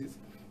whatever it is,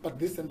 but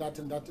this and that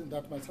and that and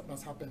that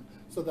must happen,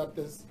 so that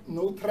there's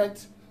no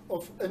threat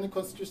of any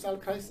constitutional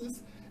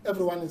crisis.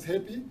 Everyone is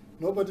happy,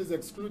 nobody is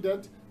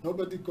excluded,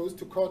 nobody goes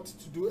to court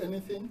to do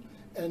anything,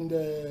 and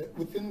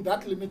within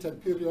that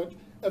limited period,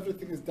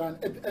 everything is done.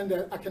 And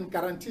I can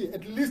guarantee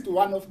at least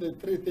one of the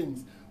three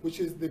things, which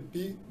is the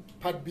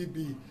Part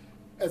BB,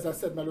 as I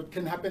said, my Lord,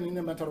 can happen in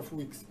a matter of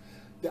weeks.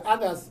 The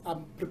others,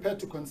 I'm prepared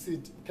to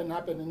concede, can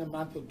happen in a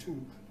month or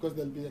two, because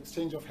there'll be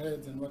exchange of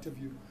heads and what have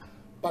you.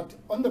 But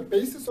on the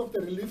basis of the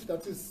relief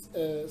that is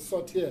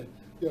sought here,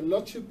 your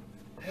Lordship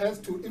has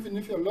to, even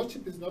if your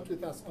Lordship is not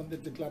with us on the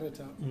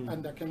declarator,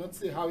 and I cannot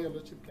see how your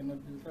Lordship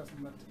cannot be with us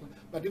on that,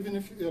 but even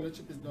if your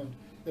Lordship is not,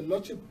 your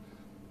Lordship,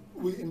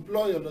 we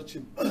implore your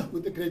Lordship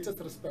with the greatest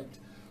respect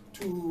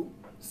to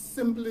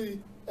simply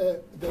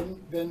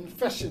then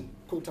fashion,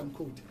 quote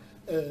unquote,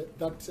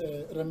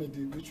 that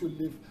remedy which will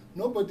leave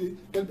nobody,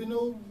 there'll be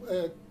no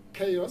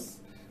chaos.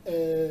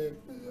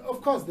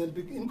 Of course, there'll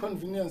be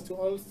inconvenience to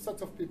all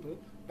sorts of people,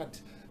 but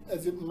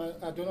as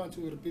I don't want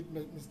to repeat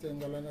Mr.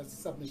 Ngalana's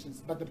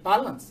submissions, but the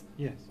balance,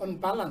 yes, on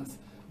balance,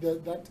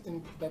 that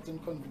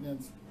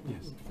inconvenience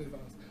yes, would favor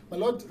us. My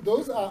Lord,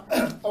 those are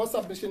our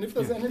submission. If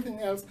there's yes, anything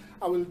else,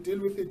 I will deal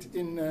with it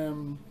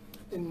in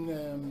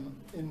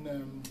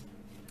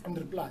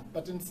reply.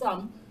 But in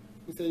sum,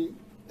 we say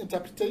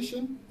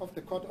interpretation of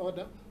the court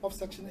order of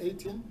Section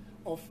 18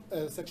 of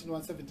Section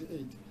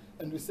 178,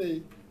 and we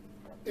say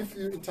if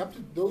you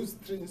interpret those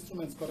three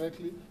instruments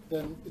correctly,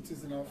 then it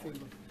is in our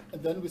favor.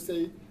 And then we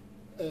say,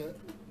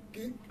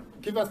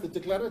 give us the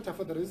declarator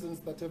for the reasons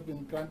that have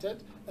been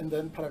granted, and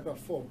then paragraph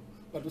 4.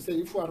 But we say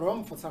if we are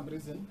wrong for some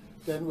reason,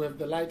 then we have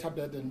the lighter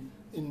burden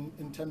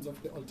in terms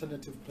of the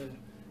alternative prayer.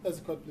 As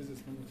the court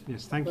pleases.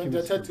 Yes, thank you.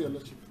 To your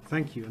Lordship.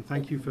 Thank you, and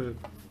thank you for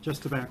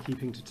just about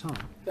keeping to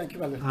time. Thank you,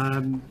 my Lord.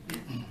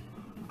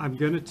 I'm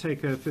going to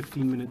take a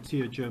 15-minute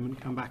tea adjournment,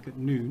 come back at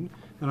noon,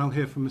 and I'll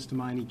hear from Mr.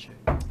 Mainiche.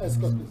 As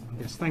court pleases.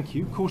 Yes, thank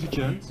you. Court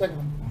adjourned.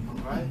 Second.